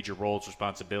explain the major roles,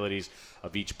 responsibilities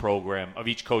of each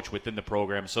coach within the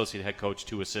program, associate head coach,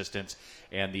 2 assistants,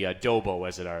 and the DOBO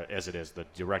as it is, the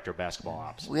director of basketball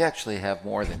ops? We actually have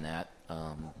more than that.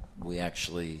 We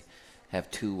actually have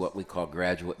 2 what we call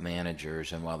graduate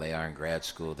managers, and while they are in grad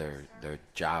school, their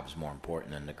job's more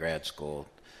important than the grad school.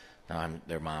 Now,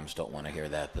 their moms don't want to hear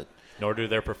that, but nor do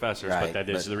their professors, right, but that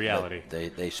is the reality.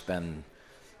 They spend,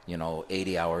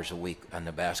 80 hours a week on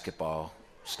the basketball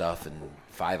stuff and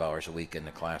 5 hours a week in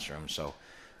the classroom. So,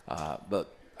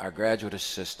 but our graduate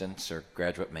assistants or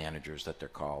graduate managers that they're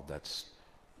called, that's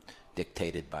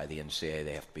dictated by the NCAA.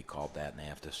 They have to be called that, and they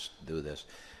have to do this.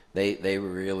 They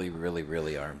really, really,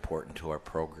 really are important to our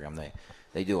program.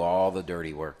 They do all the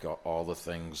dirty work, all the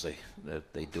things.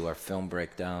 They do our film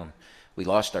breakdown. We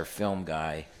lost our film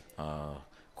guy,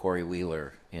 Corey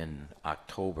Wheeler, in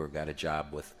October. Got a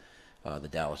job with the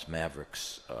Dallas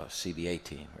Mavericks CBA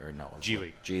team,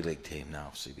 G League team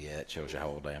now. CBA. That shows you how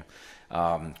old I am.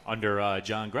 Under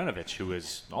John Grenovich, who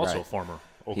is also a former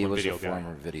Oakland video guy. He was a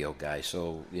former video guy.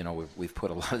 So we've put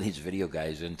a lot of these video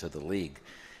guys into the league.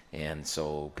 And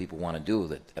so people want to do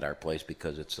that at our place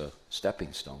because it's a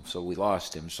stepping stone. So we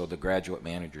lost him. So the graduate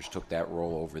managers took that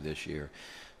role over this year.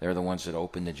 They're the ones that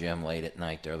open the gym late at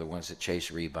night. They're the ones that chase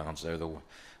rebounds.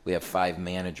 We have 5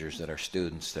 managers that are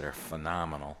students that are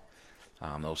phenomenal.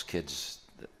 Those kids,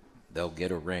 they'll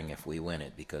get a ring if we win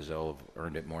it because they'll have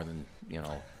earned it more than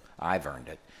I've earned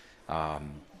it.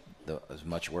 As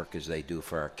much work as they do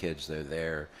for our kids, they're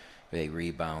there. They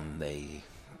rebound. They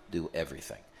do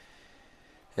everything.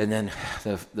 And then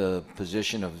the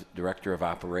position of director of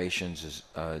operations is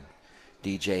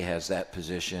DJ has that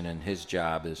position, and his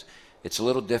job is it's a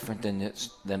little different than it's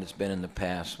been in the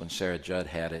past. When Sarah Judd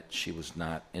had it, she was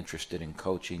not interested in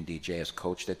coaching. DJ has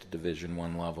coached at the Division I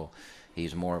level.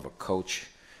 He's more of a coach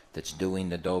that's doing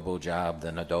the DOBO job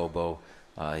than a DOBO.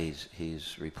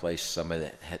 He's replaced somebody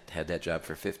that had that job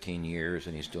for 15 years,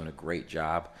 and he's doing a great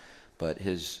job. But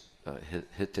his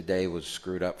today was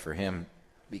screwed up for him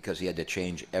because he had to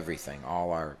change everything.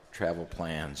 All our travel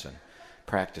plans and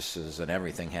practices and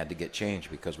everything had to get changed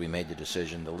because we made the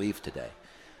decision to leave today.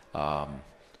 Or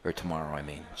tomorrow, I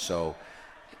mean. So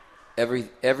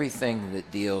everything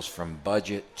that deals from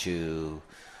budget to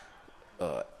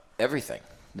everything,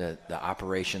 the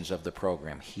operations of the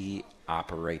program, he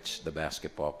operates the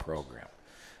basketball program.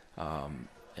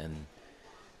 And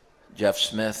Jeff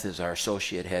Smith is our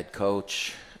associate head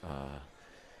coach.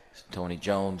 Tony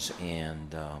Jones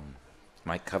and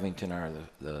Mike Covington are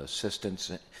the assistants.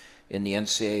 In the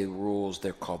NCAA rules,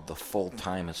 they're called the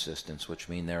full-time assistants, which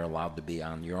mean they're allowed to be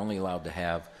on. You're only allowed to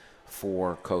have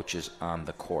 4 coaches on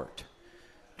the court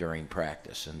during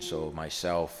practice. And so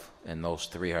myself and those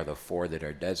 3 are the 4 that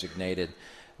are designated.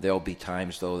 There'll be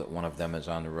times, though, that one of them is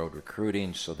on the road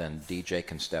recruiting, so then DJ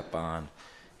can step on,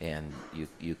 and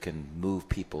you can move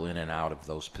people in and out of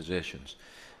those positions.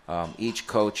 Each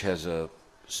coach has a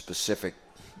specific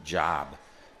job.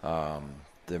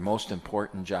 The most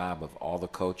important job of all the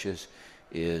coaches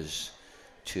is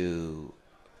to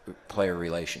player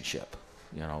relationship.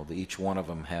 Each one of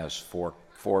them has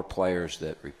four players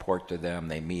that report to them.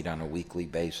 They meet on a weekly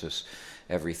basis.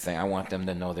 Everything. I want them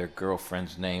to know their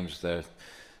girlfriends' names, their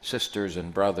sisters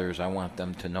and brothers. I want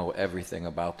them to know everything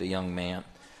about the young man.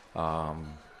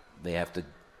 They have to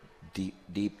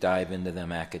deep dive into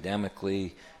them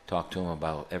academically, talk to them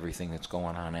about everything that's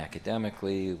going on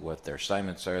academically, what their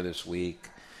assignments are this week.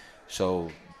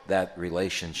 So that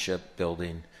relationship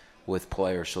building with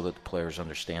players so that the players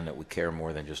understand that we care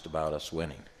more than just about us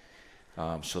winning.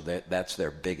 So that's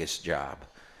their biggest job.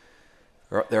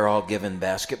 they're all given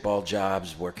basketball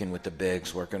jobs, working with the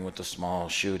bigs, working with the small,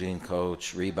 shooting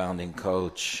coach, rebounding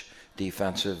coach,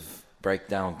 defensive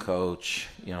breakdown coach.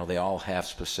 You know, they all have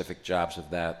specific jobs of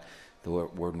that.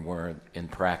 When we're in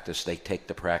practice, they take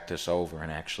the practice over,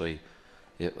 and actually,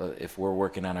 if we're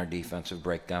working on our defensive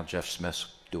breakdown, Jeff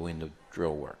Smith's doing the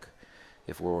drill work.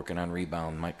 If we're working on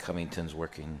rebound, Mike Covington's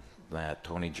working that.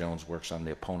 Tony Jones works on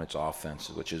the opponent's offense,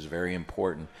 which is very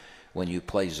important. When you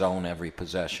play zone every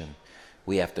possession,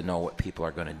 we have to know what people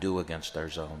are going to do against our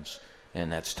zones,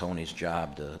 and that's Tony's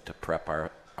job to prep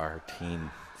our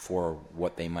team for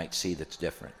what they might see that's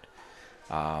different.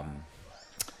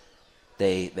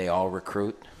 They all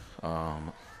recruit.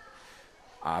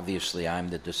 Obviously, I'm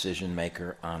the decision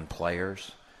maker on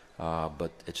players,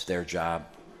 but it's their job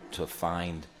to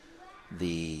find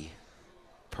the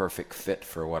perfect fit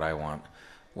for what I want.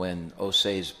 When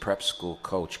Osei's prep school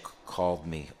coach called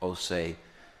me, Osei,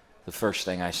 the first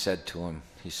thing I said to him,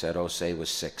 he said Osei was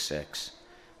 6'6".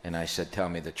 And I said, tell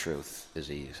me the truth. Is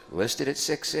he listed at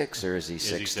 6'6", or is he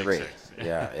 6'3"?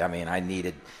 Yeah, I mean, I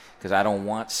needed, because I don't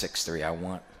want 6'3". I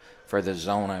want, for the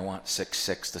zone, I want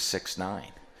 6'6" to 6'9".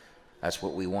 That's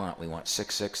what we want. We want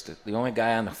 6'6". The only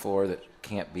guy on the floor that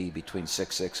can't be between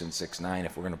 6'6" and 6'9",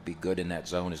 if we're going to be good in that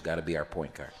zone, has got to be our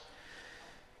point guard.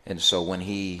 And so when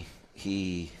he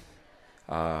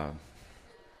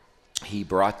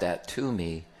brought that to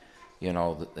me, you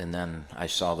know, and then I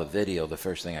saw the video. The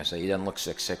first thing I said, he doesn't look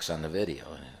 6'6" on the video.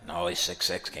 No, he's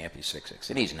 6'6", can't be 6'6".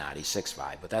 And he's not. He's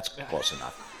 6'5", but that's close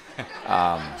enough.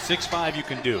 6'5" you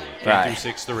can do. Can't Right. do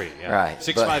 6'3". Yeah. Right.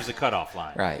 6'5" is the cutoff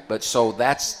line. Right. But so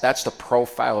that's the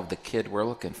profile of the kid we're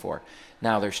looking for.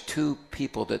 Now, there's two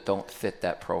people that don't fit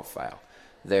that profile.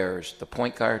 There's the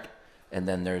point guard, and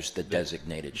then there's the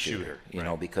designated shooter. You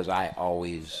know, because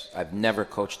I've never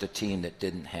coached a team that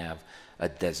didn't have a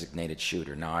designated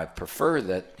shooter. Now, I prefer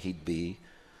that he'd be,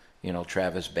 you know,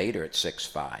 Travis Bader at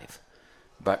 6'5",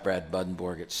 but Brad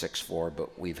Buddenborg at 6'4",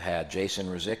 but we've had Jason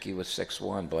Ruzicki with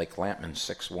 6'1", Blake Lampman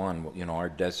 6'1", you know, our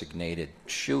designated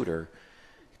shooter.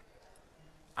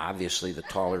 Obviously, the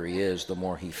taller he is, the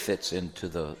more he fits into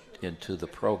the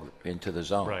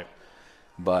zone. Right.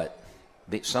 But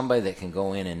somebody that can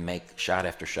go in and make shot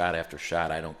after shot after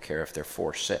shot, I don't care if they're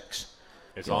 4'6".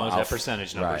 As long as that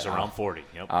percentage number is around 40.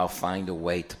 Yep. I'll find a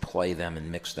way to play them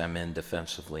and mix them in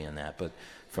defensively in that. But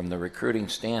from the recruiting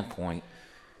standpoint,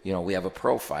 you know, we have a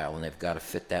profile, and they've got to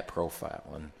fit that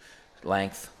profile. And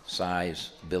length,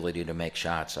 size, ability to make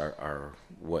shots are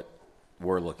what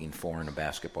we're looking for in a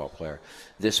basketball player.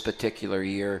 This particular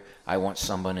year, I want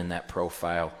someone in that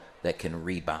profile that can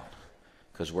rebound,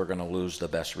 because we're going to lose the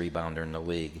best rebounder in the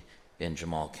league in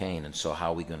Jamal Cain. And so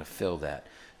how are we going to fill that?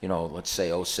 You know, let's say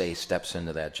Osei steps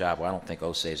into that job. Well, I don't think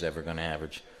Osei's ever going to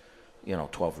average, you know,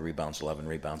 12 rebounds, 11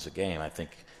 rebounds a game. I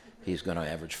think he's going to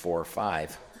average 4 or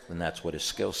 5, and that's what his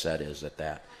skill set is at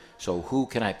that. So who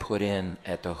can I put in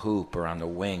at the hoop or on the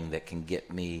wing that can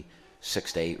get me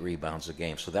 6 to 8 rebounds a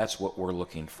game? So that's what we're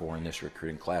looking for in this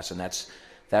recruiting class, and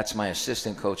that's my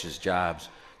assistant coach's jobs,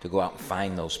 to go out and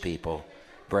find those people,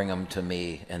 bring them to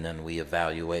me, and then we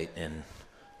evaluate and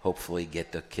hopefully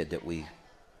get the kid that we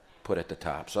put at the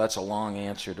top. So that's a long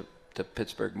answer to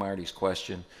Pittsburgh Marty's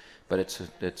question, but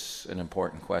it's an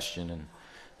important question, and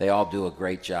they all do a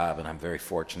great job, and I'm very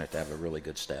fortunate to have a really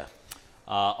good staff.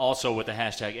 Also with the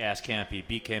hashtag AskCampy,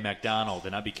 BK McDonald,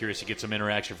 and I'd be curious to get some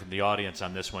interaction from the audience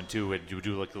on this one too, and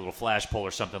do like a little flash poll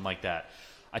or something like that.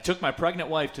 I took my pregnant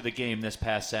wife to the game this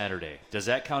past Saturday. Does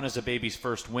that count as a baby's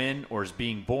first win, or is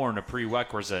being born a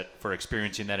prerequisite for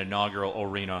experiencing that inaugural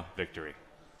arena victory?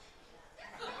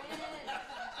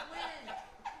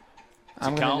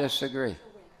 I'm going to disagree.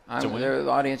 The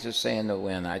audience is saying to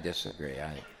win. I disagree.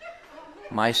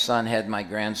 My son had my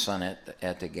grandson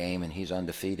at the game, and he's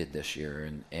undefeated this year.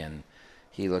 And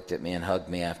he looked at me and hugged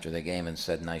me after the game and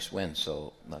said, "Nice win."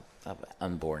 So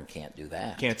unborn can't do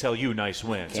that. Can't tell you nice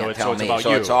win. Can't it's tell me. about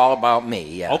so you. It's all about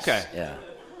me. Yes. Okay. Yeah.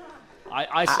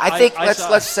 I think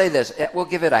let's say this. We'll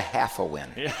give it a half a win.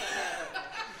 Yeah.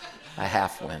 A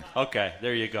half win. Okay,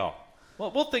 there you go.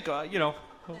 Well, we'll think.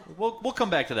 We'll come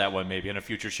back to that one maybe in a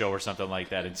future show or something like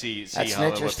that, and see That's how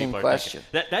an interesting what people question. are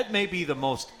thinking. That may be the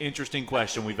most interesting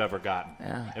question we've ever gotten.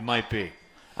 Yeah. It might be.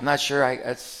 I'm not sure.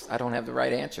 I don't have the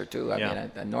right answer to. I Yeah.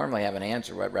 mean, I normally have an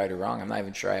answer, right or wrong. I'm not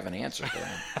even sure I have an answer for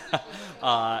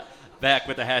him. Back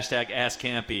with the hashtag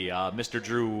AskCampy,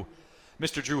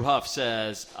 Mr. Drew Huff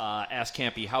says, "Ask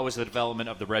Campy, how is the development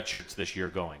of the red shirts this year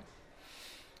going?"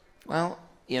 Well,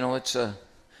 it's an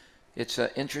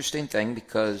interesting thing,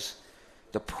 because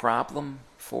the problem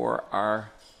for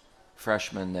our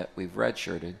freshmen that we've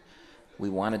redshirted, we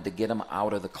wanted to get them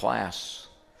out of the class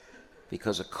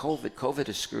because of COVID. COVID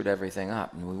has screwed everything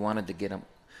up, and we wanted to get them.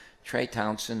 Trey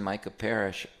Townsend, Micah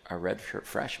Parrish are redshirt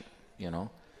freshmen,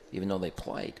 even though they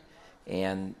played.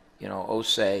 And,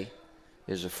 Osei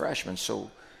is a freshman. So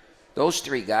those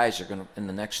three guys are going to, in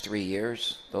the next 3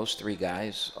 years, those three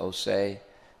guys, Osei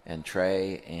and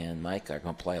Trey and Micah, are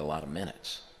going to play a lot of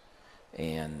minutes.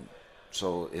 And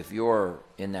so if you're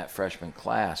in that freshman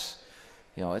class,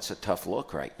 it's a tough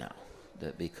look right now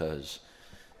because,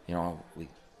 now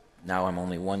I'm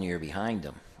only 1 year behind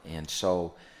them. And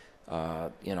so,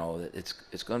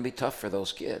 it's going to be tough for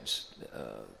those kids,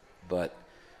 but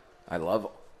I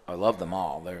love them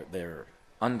all. They're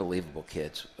unbelievable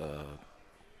kids.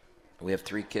 We have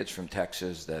 3 kids from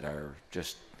Texas that are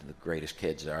just the greatest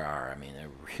kids there are. I mean,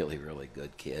 they're really, really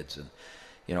good kids. And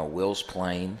Will's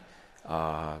playing,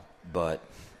 but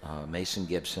Mason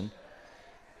Gibson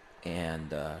and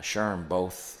Sherm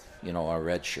both, are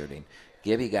redshirting.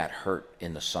 Gibby got hurt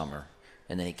in the summer.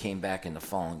 And then he came back in the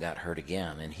fall and got hurt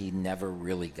again. And he never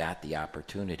really got the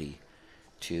opportunity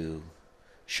to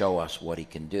show us what he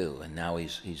can do. And now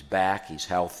he's back, he's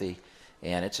healthy.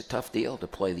 And it's a tough deal to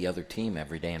play the other team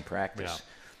every day in practice.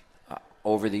 Yeah.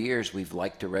 Over the years, we've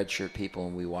liked to redshirt people,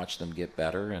 and we watch them get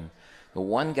better. And the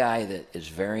one guy that is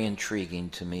very intriguing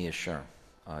to me is Sherm.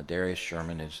 Darius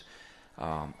Sherman is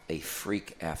a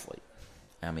freak athlete.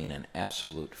 I mean, an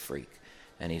absolute freak.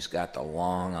 And he's got the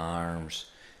long arms.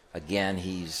 Again,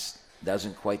 he's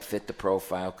doesn't quite fit the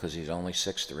profile because he's only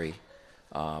 6'3",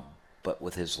 but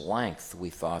with his length, we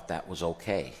thought that was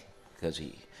okay because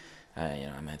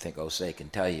I think Osei can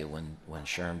tell you when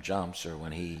Sherm jumps or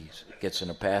when he gets in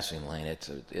a passing lane,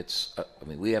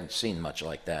 we haven't seen much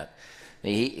like that. I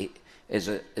mean, he is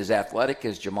as athletic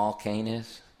as Jamal Cain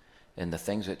is, and the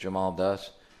things that Jamal does.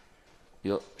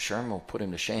 Sherm will put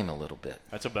him to shame a little bit.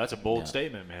 That's a bold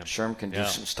statement, man. Sherm can do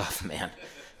some stuff, man.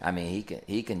 I mean,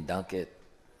 he can dunk it.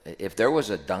 If there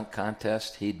was a dunk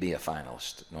contest, he'd be a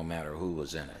finalist, no matter who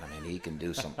was in it. I mean, he can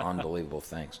do some unbelievable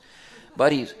things.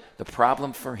 But the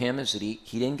problem for him is that he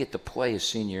didn't get to play his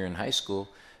senior year in high school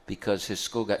because his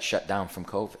school got shut down from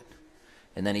COVID.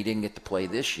 And then he didn't get to play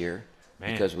this year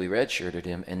because we redshirted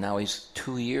him. And now he's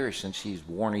 2 years since he's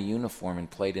worn a uniform and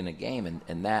played in a game,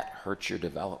 and that hurts your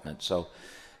development. So,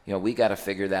 we got to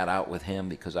figure that out with him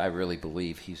because I really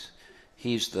believe he's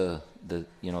the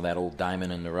that old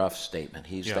diamond in the rough statement.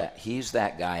 He's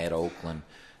that guy at Oakland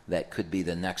that could be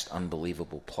the next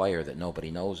unbelievable player that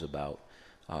nobody knows about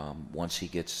once he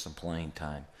gets some playing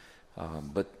time.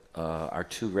 But our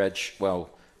two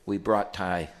we brought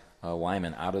Ty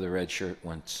Wyman out of the red shirt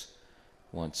once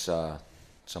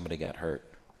somebody got hurt.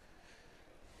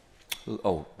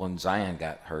 When Zion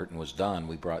got hurt and was done,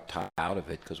 we brought Ty out of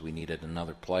it because we needed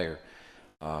another player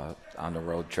on the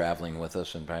road traveling with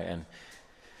us. And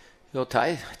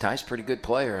Ty's a pretty good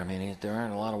player. I mean, there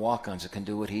aren't a lot of walk-ons that can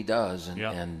do what he does.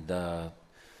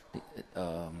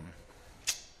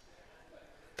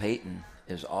 Peyton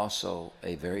is also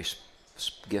a very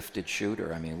gifted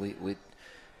shooter. I mean,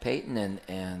 Peyton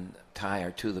and Ty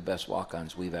are two of the best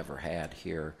walk-ons we've ever had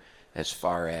here as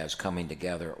far as coming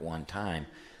together at one time.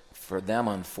 For them,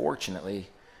 unfortunately,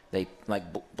 Blake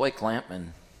Lampman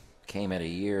came at a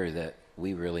year that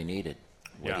we really needed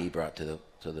what he brought to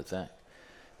the thing.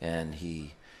 And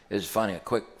it was funny. A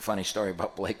quick funny story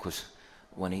about Blake was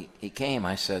when he came,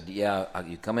 I said,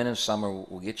 you come in the summer,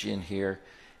 we'll get you in here,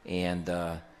 and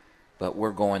but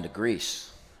we're going to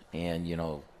Greece. And,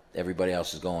 everybody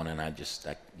else is going, and it's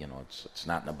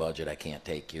not in the budget. I can't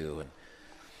take you. And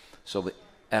so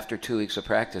after 2 weeks of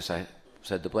practice, I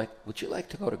said to Blake, would you like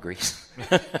to go to Greece?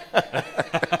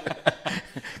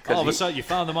 All of a sudden, you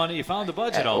found the money, you found the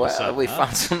budget all of a sudden. We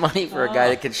found some money for a guy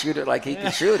that can shoot it like he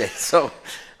can shoot it. So,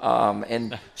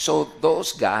 so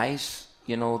those guys,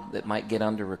 that might get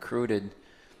under-recruited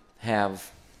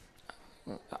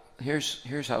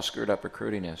here's how screwed up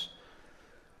recruiting is.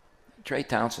 Trey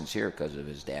Townsend's here because of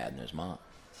his dad and his mom.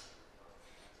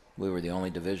 We were the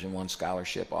only Division I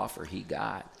scholarship offer he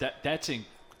got.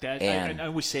 I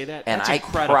always say that. And that's I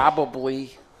incredible.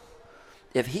 probably,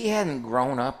 if he hadn't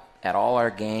grown up at all our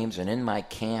games and in my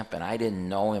camp, and I didn't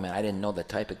know him, and I didn't know the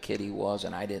type of kid he was,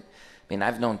 and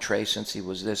I've known Trey since he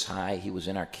was this high. He was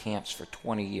in our camps for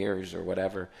 20 years or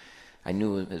whatever. I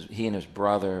knew he and his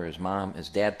brother, his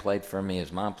dad played for me,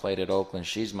 his mom played at Oakland.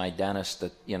 She's my dentist.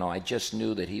 That I just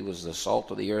knew that he was the salt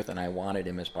of the earth, and I wanted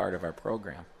him as part of our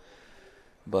program.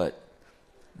 But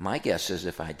my guess is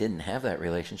if I didn't have that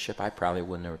relationship, I probably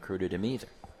wouldn't have recruited him either.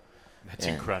 That's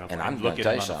incredible. And I'm going to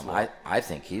tell you something. I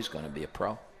think he's going to be a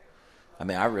pro. I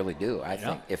mean, I really do. I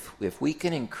think if we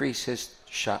can increase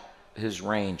his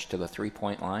range to the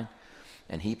 3-point line,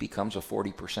 and he becomes a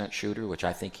 40% shooter, which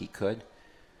I think he could,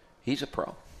 he's a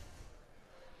pro.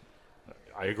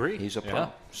 I agree. He's a pro. Yeah.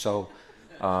 So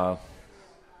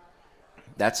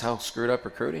that's how screwed up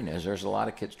recruiting is. There's a lot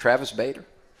of kids. Travis Bader.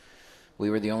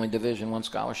 We were the only Division I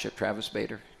scholarship Travis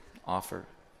Bader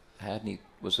had, and he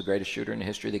was the greatest shooter in the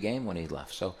history of the game when he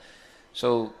left. So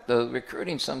the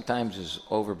recruiting sometimes is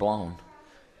overblown,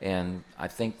 and I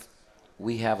think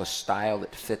we have a style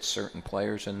that fits certain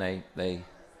players, and they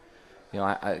you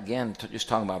know, again, just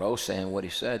talking about Osei and what he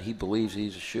said, he believes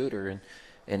he's a shooter,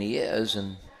 and he is,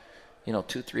 and you know,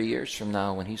 2-3 years from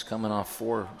now when he's coming off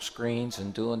 4 screens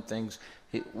and doing things,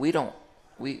 we don't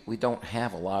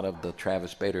have a lot of the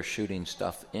Travis Bader shooting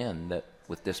stuff in that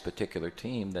with this particular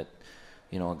team that,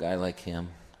 you know, a guy like him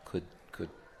could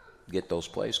get those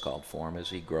plays called for him as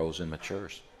he grows and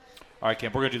matures. All right,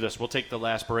 Camp, we're going to do this. We'll take the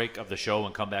last break of the show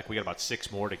and come back. We got about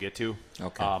 6 more to get to.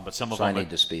 Okay. But some of so them I need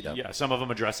to speed up. Yeah, some of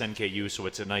them address NKU, so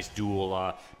it's a nice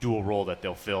dual role that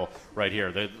they'll fill right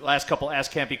here. The last couple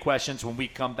Ask Campy questions when we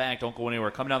come back. Don't go anywhere.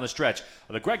 Coming down the stretch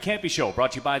of the Greg Campy Show,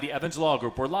 brought to you by the Evans Law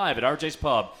Group. We're live at RJ's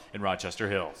Pub in Rochester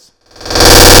Hills.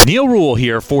 Neil Rule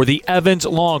here for the Evans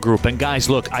Law Group. And guys,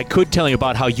 look, I could tell you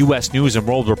about how U.S. News and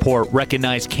World Report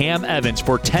recognized Cam Evans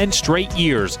for 10 straight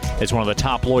years as one of the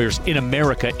top lawyers in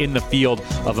America in the field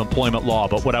of employment law.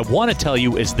 But what I want to tell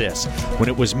you is this. When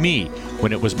it was me,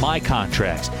 when it was my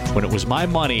contracts, when it was my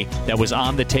money that was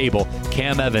on the table,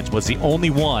 Cam Evans was the only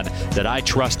one that I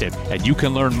trusted. And you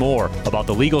can learn more about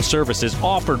the legal services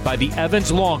offered by the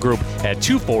Evans Law Group at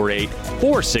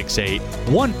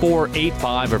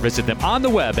 248-468-1485 or visit them on the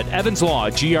web at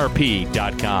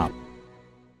evanslawgrp.com.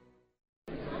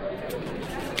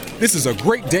 This is a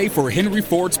great day for Henry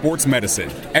Ford Sports Medicine.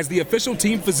 As the official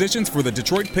team physicians for the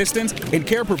Detroit Pistons and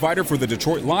care provider for the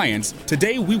Detroit Lions,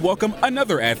 today we welcome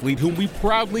another athlete whom we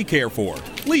proudly care for,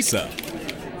 Lisa.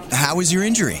 How was your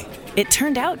injury? It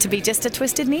turned out to be just a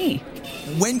twisted knee.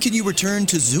 When can you return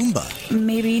to Zumba?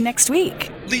 Maybe next week.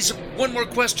 Lisa, one more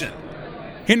question.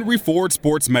 Henry Ford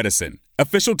Sports Medicine,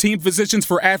 official team physicians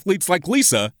for athletes like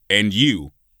Lisa and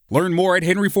you. Learn more at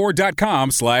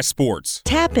henryford.com/sports.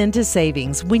 Tap into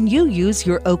savings when you use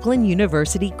your Oakland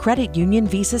University Credit Union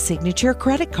Visa Signature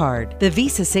Credit Card. The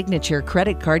Visa Signature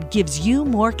Credit Card gives you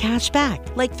more cash back,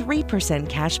 like 3%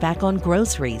 cash back on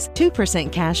groceries, 2%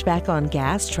 cash back on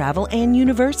gas, travel, and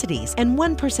universities, and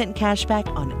 1% cash back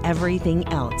on everything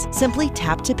else. Simply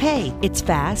tap to pay. It's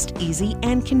fast, easy,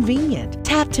 and convenient.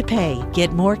 Tap to pay.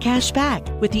 Get more cash back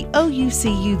with the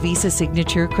OUCU Visa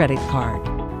Signature Credit Card.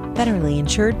 Federally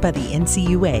insured by the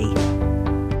NCUA.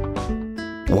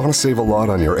 Want to save a lot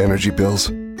on your energy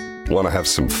bills? Want to have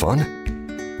some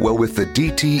fun? Well, with the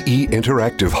DTE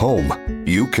Interactive Home,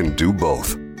 you can do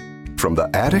both. From the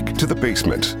attic to the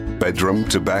basement, bedroom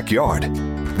to backyard,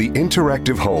 the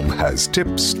Interactive Home has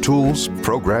tips, tools,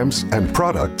 programs, and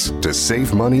products to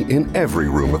save money in every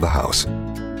room of the house.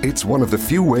 It's one of the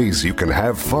few ways you can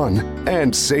have fun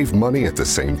and save money at the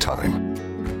same time.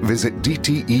 Visit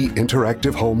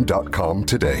DTEinteractivehome.com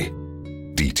today.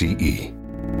 DTE.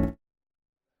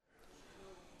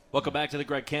 Welcome back to the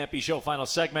Greg Campy Show, final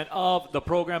segment of the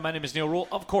program. My name is Neil Rule.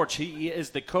 Of course, he is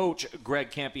the coach,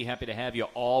 Greg Campy. Happy to have you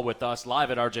all with us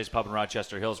live at RJ's Pub in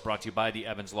Rochester Hills, brought to you by the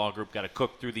Evans Law Group. Got to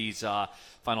cook through these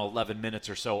final 11 minutes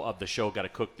or so of the show. Got to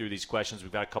cook through these questions.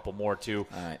 We've got a couple more, too.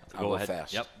 All right, I'll go ahead.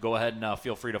 fast. Yep, go ahead and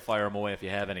feel free to fire them away if you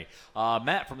have any.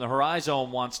 Matt from the Horizon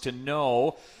wants to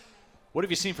know, what have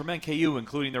you seen from NKU,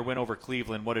 including their win over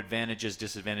Cleveland? What advantages,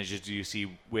 disadvantages do you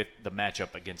see with the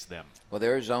matchup against them? Well,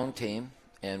 they're a zone team,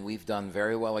 and we've done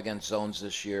very well against zones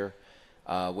this year,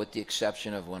 with the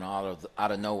exception of when out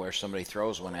of nowhere somebody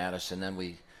throws one at us, and then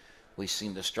we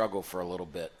seem to struggle for a little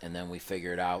bit, and then we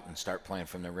figure it out and start playing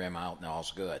from the rim out, and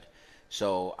all's good.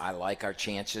 So I like our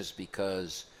chances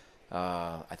because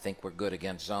I think we're good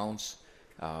against zones.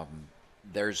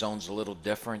 Their zone's a little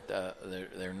different.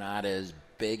 They're not as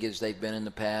big as they've been in the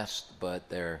past, but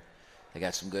they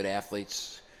got some good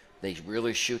athletes. They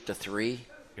really shoot the three.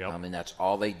 Yep. I mean, that's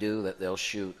all they do, that they'll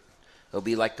shoot. It'll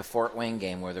be like the Fort Wayne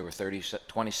game where there were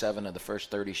 27 of the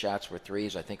first 30 shots were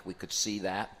threes. I think we could see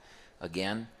that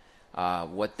again.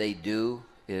 What they do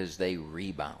is they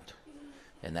rebound,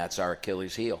 and that's our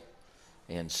Achilles heel.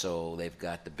 And so they've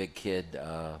got the big kid.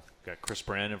 Got Chris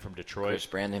Brandon from Detroit. Chris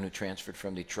Brandon, who transferred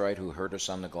from Detroit, who hurt us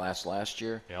on the glass last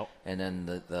year. Yep. And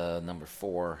then the number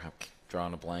 4, I'm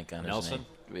drawing a blank on Nelson? his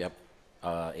name.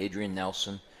 Yep. Adrian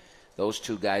Nelson. Those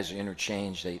two guys are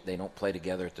interchanged. They don't play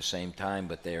together at the same time,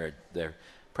 but they're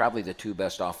probably the 2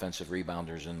 best offensive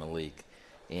rebounders in the league.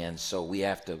 And so we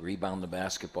have to rebound the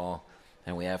basketball,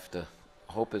 and we have to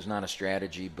hope is not a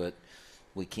strategy, but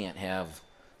we can't have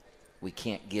we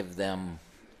can't give them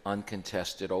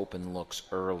uncontested open looks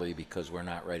early because we're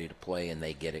not ready to play and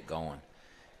they get it going.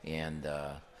 And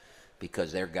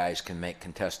because their guys can make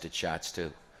contested shots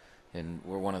too. And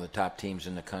we're one of the top teams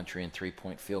in the country in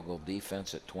three-point field goal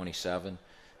defense at 27.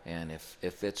 And if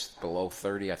it's below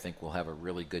 30, I think we'll have a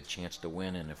really good chance to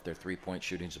win. And if their three-point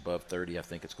shooting's above 30, I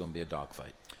think it's going to be a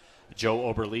dogfight. Joe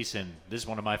Oberleisen, this is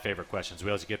one of my favorite questions. We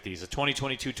always get these. The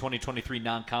 2022-2023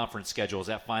 non-conference schedule, is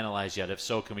that finalized yet? If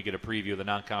so, can we get a preview of the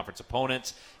non-conference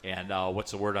opponents? And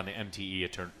what's the word on the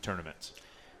MTE tournaments?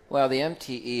 Well, the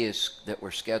MTE that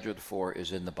we're scheduled for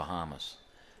is in the Bahamas.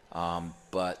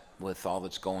 But with all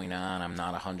that's going on, I'm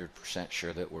not 100%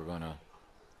 sure that we're going to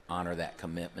honor that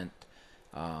commitment.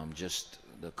 Just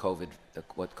the COVID,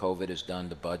 what COVID has done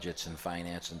to budgets and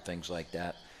finance and things like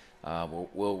that.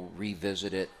 We'll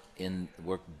revisit it.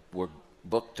 We're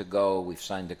booked to go. We've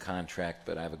signed a contract,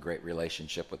 but I have a great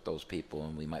relationship with those people,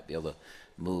 and we might be able to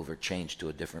move or change to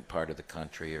a different part of the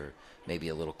country or maybe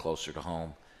a little closer to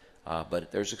home. But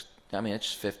it's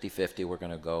 50-50. We're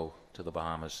going to go to the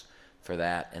Bahamas for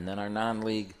that. And then our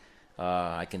non-league,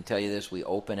 I can tell you this, we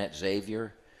open at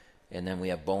Xavier, and then we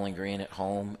have Bowling Green at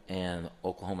home and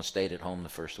Oklahoma State at home the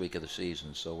first week of the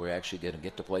season. So we're actually going to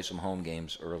get to play some home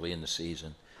games early in the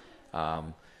season.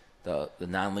 The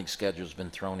non-league schedule's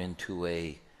been thrown into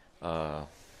a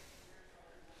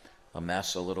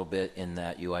mess a little bit in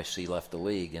that UIC left the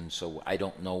league, and so I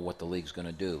don't know what the league's going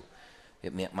to do.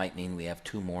 It might mean we have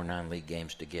 2 more non-league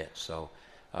games to get. So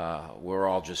we're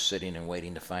all just sitting and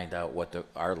waiting to find out what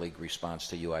our league response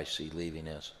to UIC leaving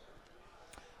is.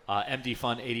 MD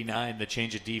Fun 89, the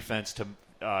change of defense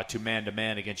to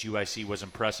man-to-man against UIC was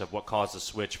impressive. What caused the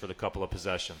switch for the couple of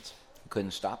possessions?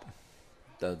 Couldn't stop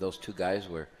them. Those 2 guys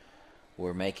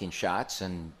were making shots,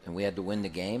 and we had to win the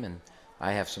game. And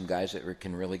I have some guys that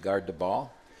can really guard the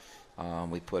ball.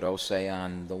 We put Osei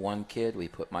on the one kid. We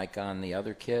put Mike on the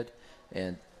other kid.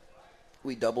 And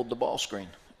we doubled the ball screen.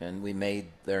 And we made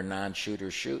their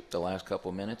non-shooters shoot the last couple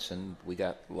of minutes, and we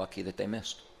got lucky that they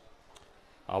missed.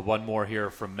 One more here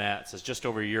from Matt. It says, just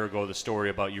over a year ago, the story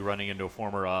about you running into a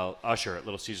former usher at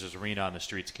Little Caesars Arena on the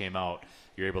streets came out.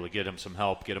 You're able to get him some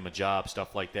help, get him a job,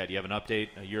 stuff like that. Do you have an update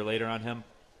a year later on him?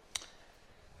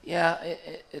 Yeah,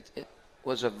 it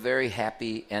was a very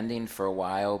happy ending for a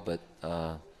while, but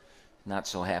not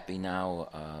so happy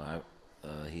now.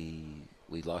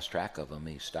 We lost track of him.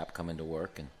 He stopped coming to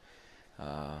work, and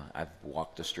I've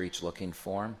walked the streets looking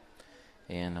for him.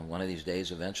 And one of these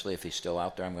days, eventually, if he's still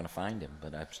out there, I'm going to find him.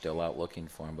 But I'm still out looking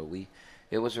for him. But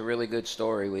it was a really good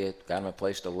story. We had got him a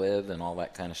place to live and all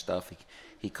that kind of stuff.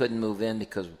 He couldn't move in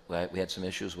because we had some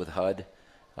issues with HUD.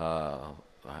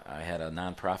 I had a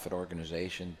nonprofit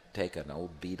organization take an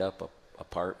old beat-up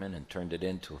apartment and turned it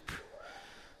into a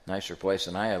nicer place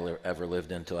than I ever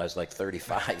lived in until I was like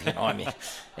 35, you know what I mean?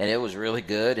 And it was really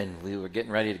good, and we were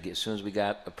getting ready to get, as soon as we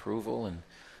got approval, and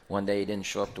one day he didn't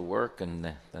show up to work,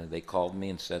 and they called me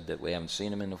and said that we haven't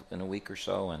seen him in a week or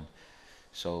so, and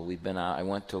so we've been out. I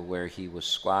went to where he was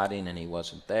squatting, and he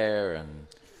wasn't there, and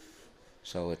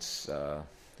so it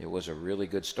was a really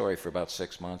good story for about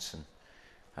 6 months, and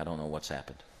I don't know what's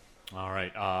happened. All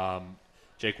right.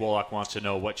 Jake Wolak wants to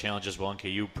know what challenges will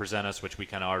NKU present us, which we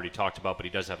kind of already talked about, but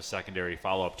he does have a secondary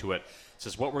follow-up to it. It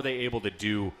says, what were they able to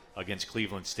do against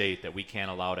Cleveland State that we can't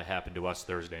allow to happen to us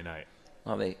Thursday night?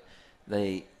 Well,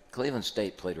 Cleveland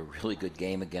State played a really good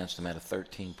game against them at a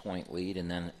 13-point lead,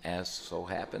 and then, as so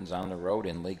happens, on the road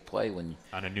in league play on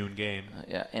a noon game.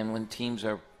 And when teams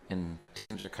are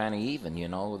kind of even, you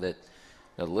know, that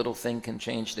a little thing can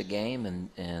change the game,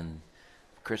 and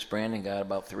Chris Brandon got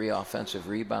about 3 offensive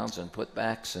rebounds and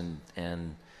putbacks,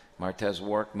 and Martez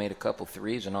Warwick made a couple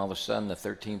threes, and all of a sudden the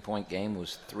 13-point game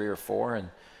was 3 or 4, and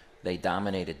they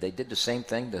dominated. They did the same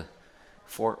thing to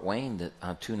Fort Wayne that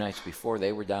on 2 nights before.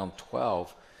 They were down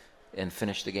 12 and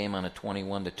finished the game on a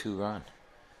 21-2 run.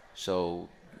 So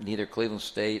neither Cleveland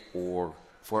State or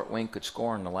Fort Wayne could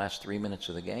score in the last 3 minutes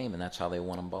of the game, and that's how they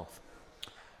won them both.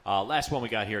 Last one we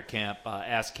got here, Camp.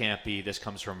 Ask Campy. This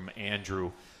comes from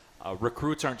Andrew.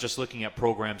 Recruits aren't just looking at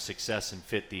program success and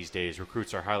fit these days.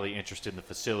 Recruits are highly interested in the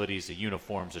facilities, the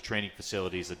uniforms, the training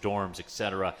facilities, the dorms,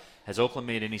 etc. Has Oakland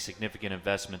made any significant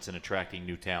investments in attracting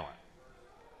new talent?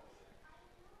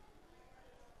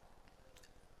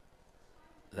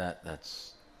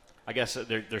 That's. I guess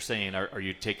they're saying, are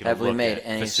you taking have a look we made at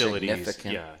any facilities?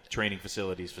 Significant? Yeah, training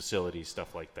facilities,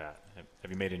 stuff like that.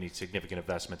 Have you made any significant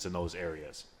investments in those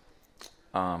areas?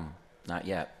 Not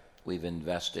yet. We've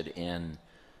invested in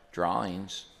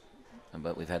drawings,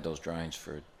 but we've had those drawings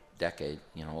for a decade,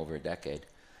 over a decade.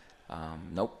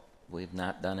 Nope, we've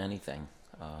not done anything.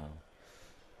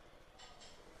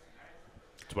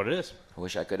 That's what it is. I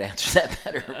wish I could answer that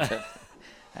better, but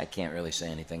I can't really say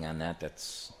anything on that.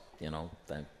 That's,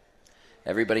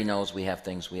 everybody knows we have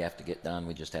things we have to get done.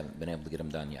 We just haven't been able to get them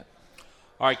done yet.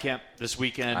 All right, Camp, this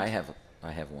weekend. I have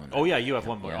one. Oh, yeah, you have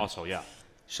one more also, yeah.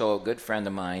 So a good friend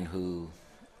of mine who,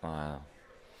 a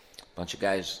bunch of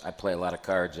guys, I play a lot of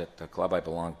cards at the club I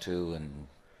belong to, and,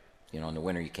 in the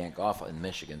winter you can't golf in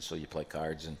Michigan, so you play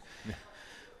cards. And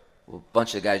a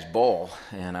bunch of guys bowl,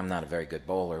 and I'm not a very good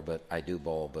bowler, but I do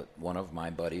bowl. But one of my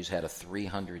buddies had a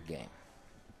 300 game.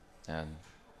 And,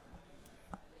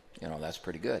 that's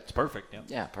pretty good. It's perfect, yeah.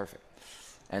 Yeah, perfect.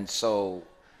 And so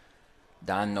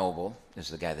Don Noble is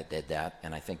the guy that did that,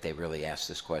 and I think they really asked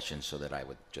this question so that I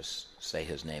would just say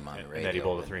his name on the radio. That he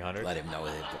bowled a 300? Let him know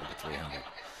that he bowled a 300.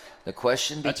 The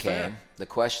question became, the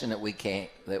question that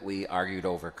we argued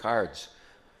over cards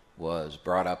was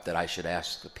brought up that I should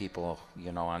ask the people,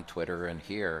 on Twitter and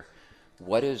here,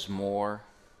 what's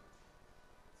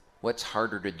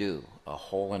harder to do, a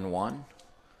hole-in-one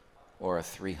or a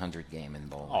 300 game in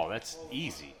bowling? Oh, that's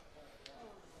easy.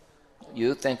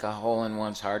 You think a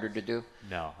hole-in-one's harder to do?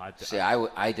 No.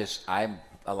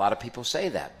 A lot of people say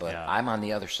that, but yeah. I'm on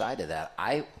the other side of that.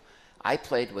 I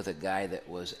played with a guy that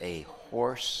was a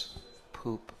horse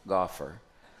poop golfer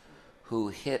who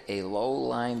hit a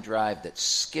low-line drive that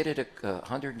skidded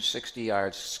 160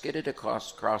 yards, skidded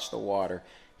across the water,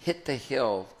 hit the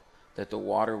hill that the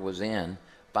water was in,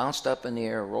 bounced up in the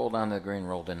air, rolled on the green,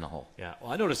 rolled in the hole. Yeah.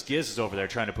 Well, I noticed Giz is over there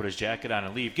trying to put his jacket on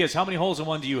and leave. Giz, how many holes in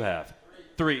one do you have?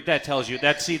 3. That tells you.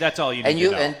 That's all you need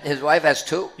to know. And his wife has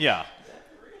 2? Yeah.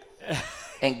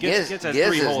 And Giz has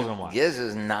 3 holes in one. Giz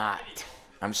is not,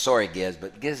 I'm sorry, Giz,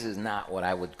 but Giz is not what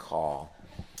I would call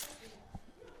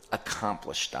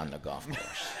accomplished on the golf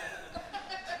course.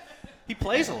 He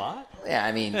plays a lot. Yeah,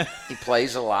 I mean, he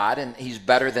plays a lot, and he's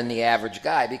better than the average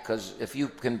guy because if you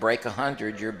can break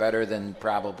 100, you're better than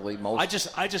probably most.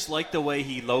 I just like the way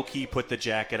he low-key put the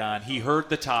jacket on. He heard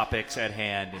the topics at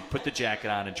hand and put the jacket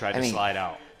on and tried to slide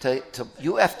out.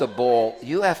 You have to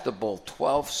bowl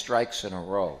 12 strikes in a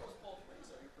row.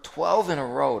 12 in a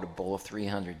row to bowl a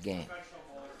 300 game.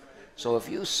 So if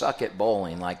you suck at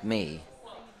bowling like me,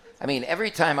 I mean, every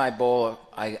time I bowl,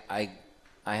 I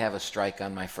have a strike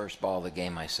on my first ball of the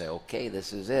game. I say, okay,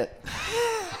 this is it.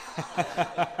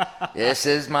 This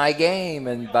is my game.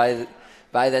 And by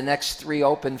the next 3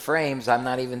 open frames, I'm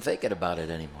not even thinking about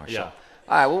it anymore. Yeah. So,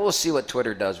 all right, well, we'll see what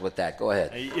Twitter does with that. Go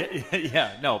ahead.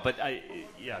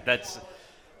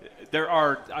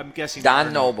 I'm guessing.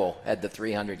 Don Noble had the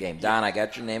 300 game. Don, I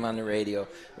got your name on the radio.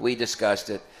 We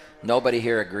discussed it. Nobody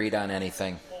here agreed on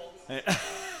anything.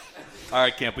 All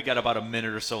right, Camp, we got about a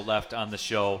minute or so left on the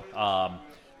show.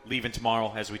 Leaving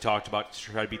tomorrow, as we talked about, to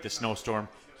try to beat the snowstorm.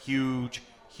 Huge,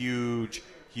 huge,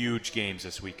 huge games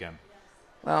this weekend.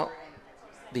 Well,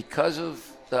 because of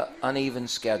the uneven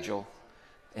schedule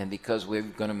and because we're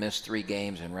going to miss 3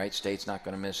 games and Wright State's not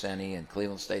going to miss any and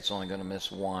Cleveland State's only going to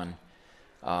miss 1,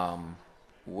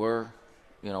 we're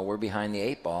behind the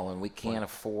 8 ball and we can't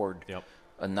afford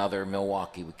another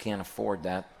Milwaukee. We can't afford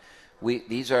that.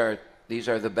 These are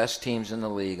the best teams in the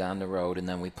league on the road, and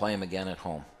then we play them again at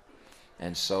home.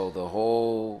 And so the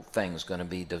whole thing's going to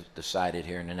be decided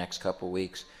here in the next couple of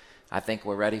weeks. I think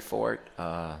we're ready for it.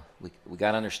 We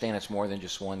got to understand it's more than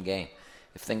just one game.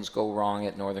 If things go wrong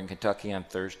at Northern Kentucky on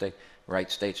Thursday, Wright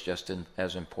State's just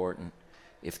as important.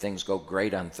 If things go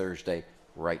great on Thursday,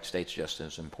 Wright State's just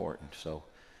as important. So,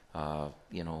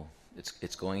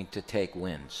 it's going to take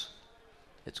wins.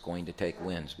 It's going to take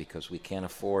wins because we can't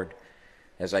afford,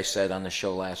 as I said on the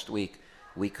show last week,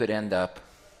 we could end up.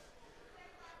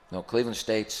 Cleveland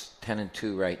State's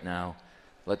 10-2 right now.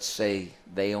 Let's say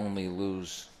they only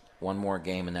lose one more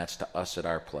game, and that's to us at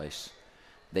our place.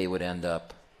 They would end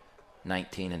up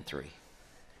 19-3.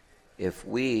 If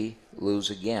we lose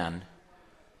again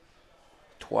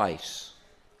twice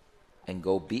and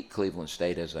go beat Cleveland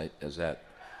State as that,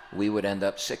 we would end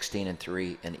up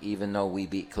 16-3. And even though we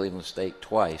beat Cleveland State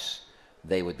twice,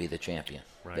 they would be the champion.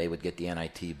 Right. They would get the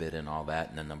NIT bid and all that,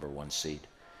 and the number 1 seed.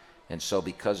 And so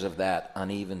because of that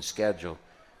uneven schedule,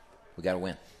 we got to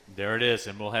win. There it is,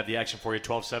 and we'll have the action for you,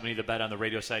 1270 The Bet on the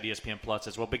radio side, ESPN Plus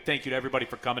as well. Big thank you to everybody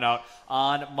for coming out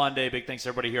on Monday. Big thanks to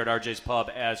everybody here at RJ's Pub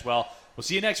as well. We'll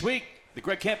see you next week. The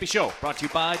Greg Campy Show, brought to you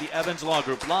by the Evans Law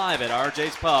Group, live at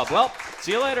RJ's Pub. Well,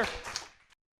 see you later.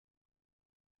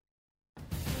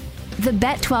 The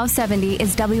Bet 1270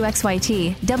 is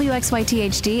WXYT, WXYT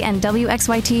HD, and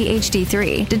WXYT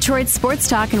HD3. Detroit's sports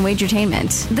talk and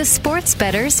wagertainment. The sports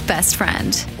bettor's best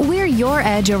friend. We're your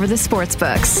edge over the sports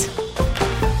books.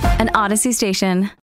 An Odyssey station.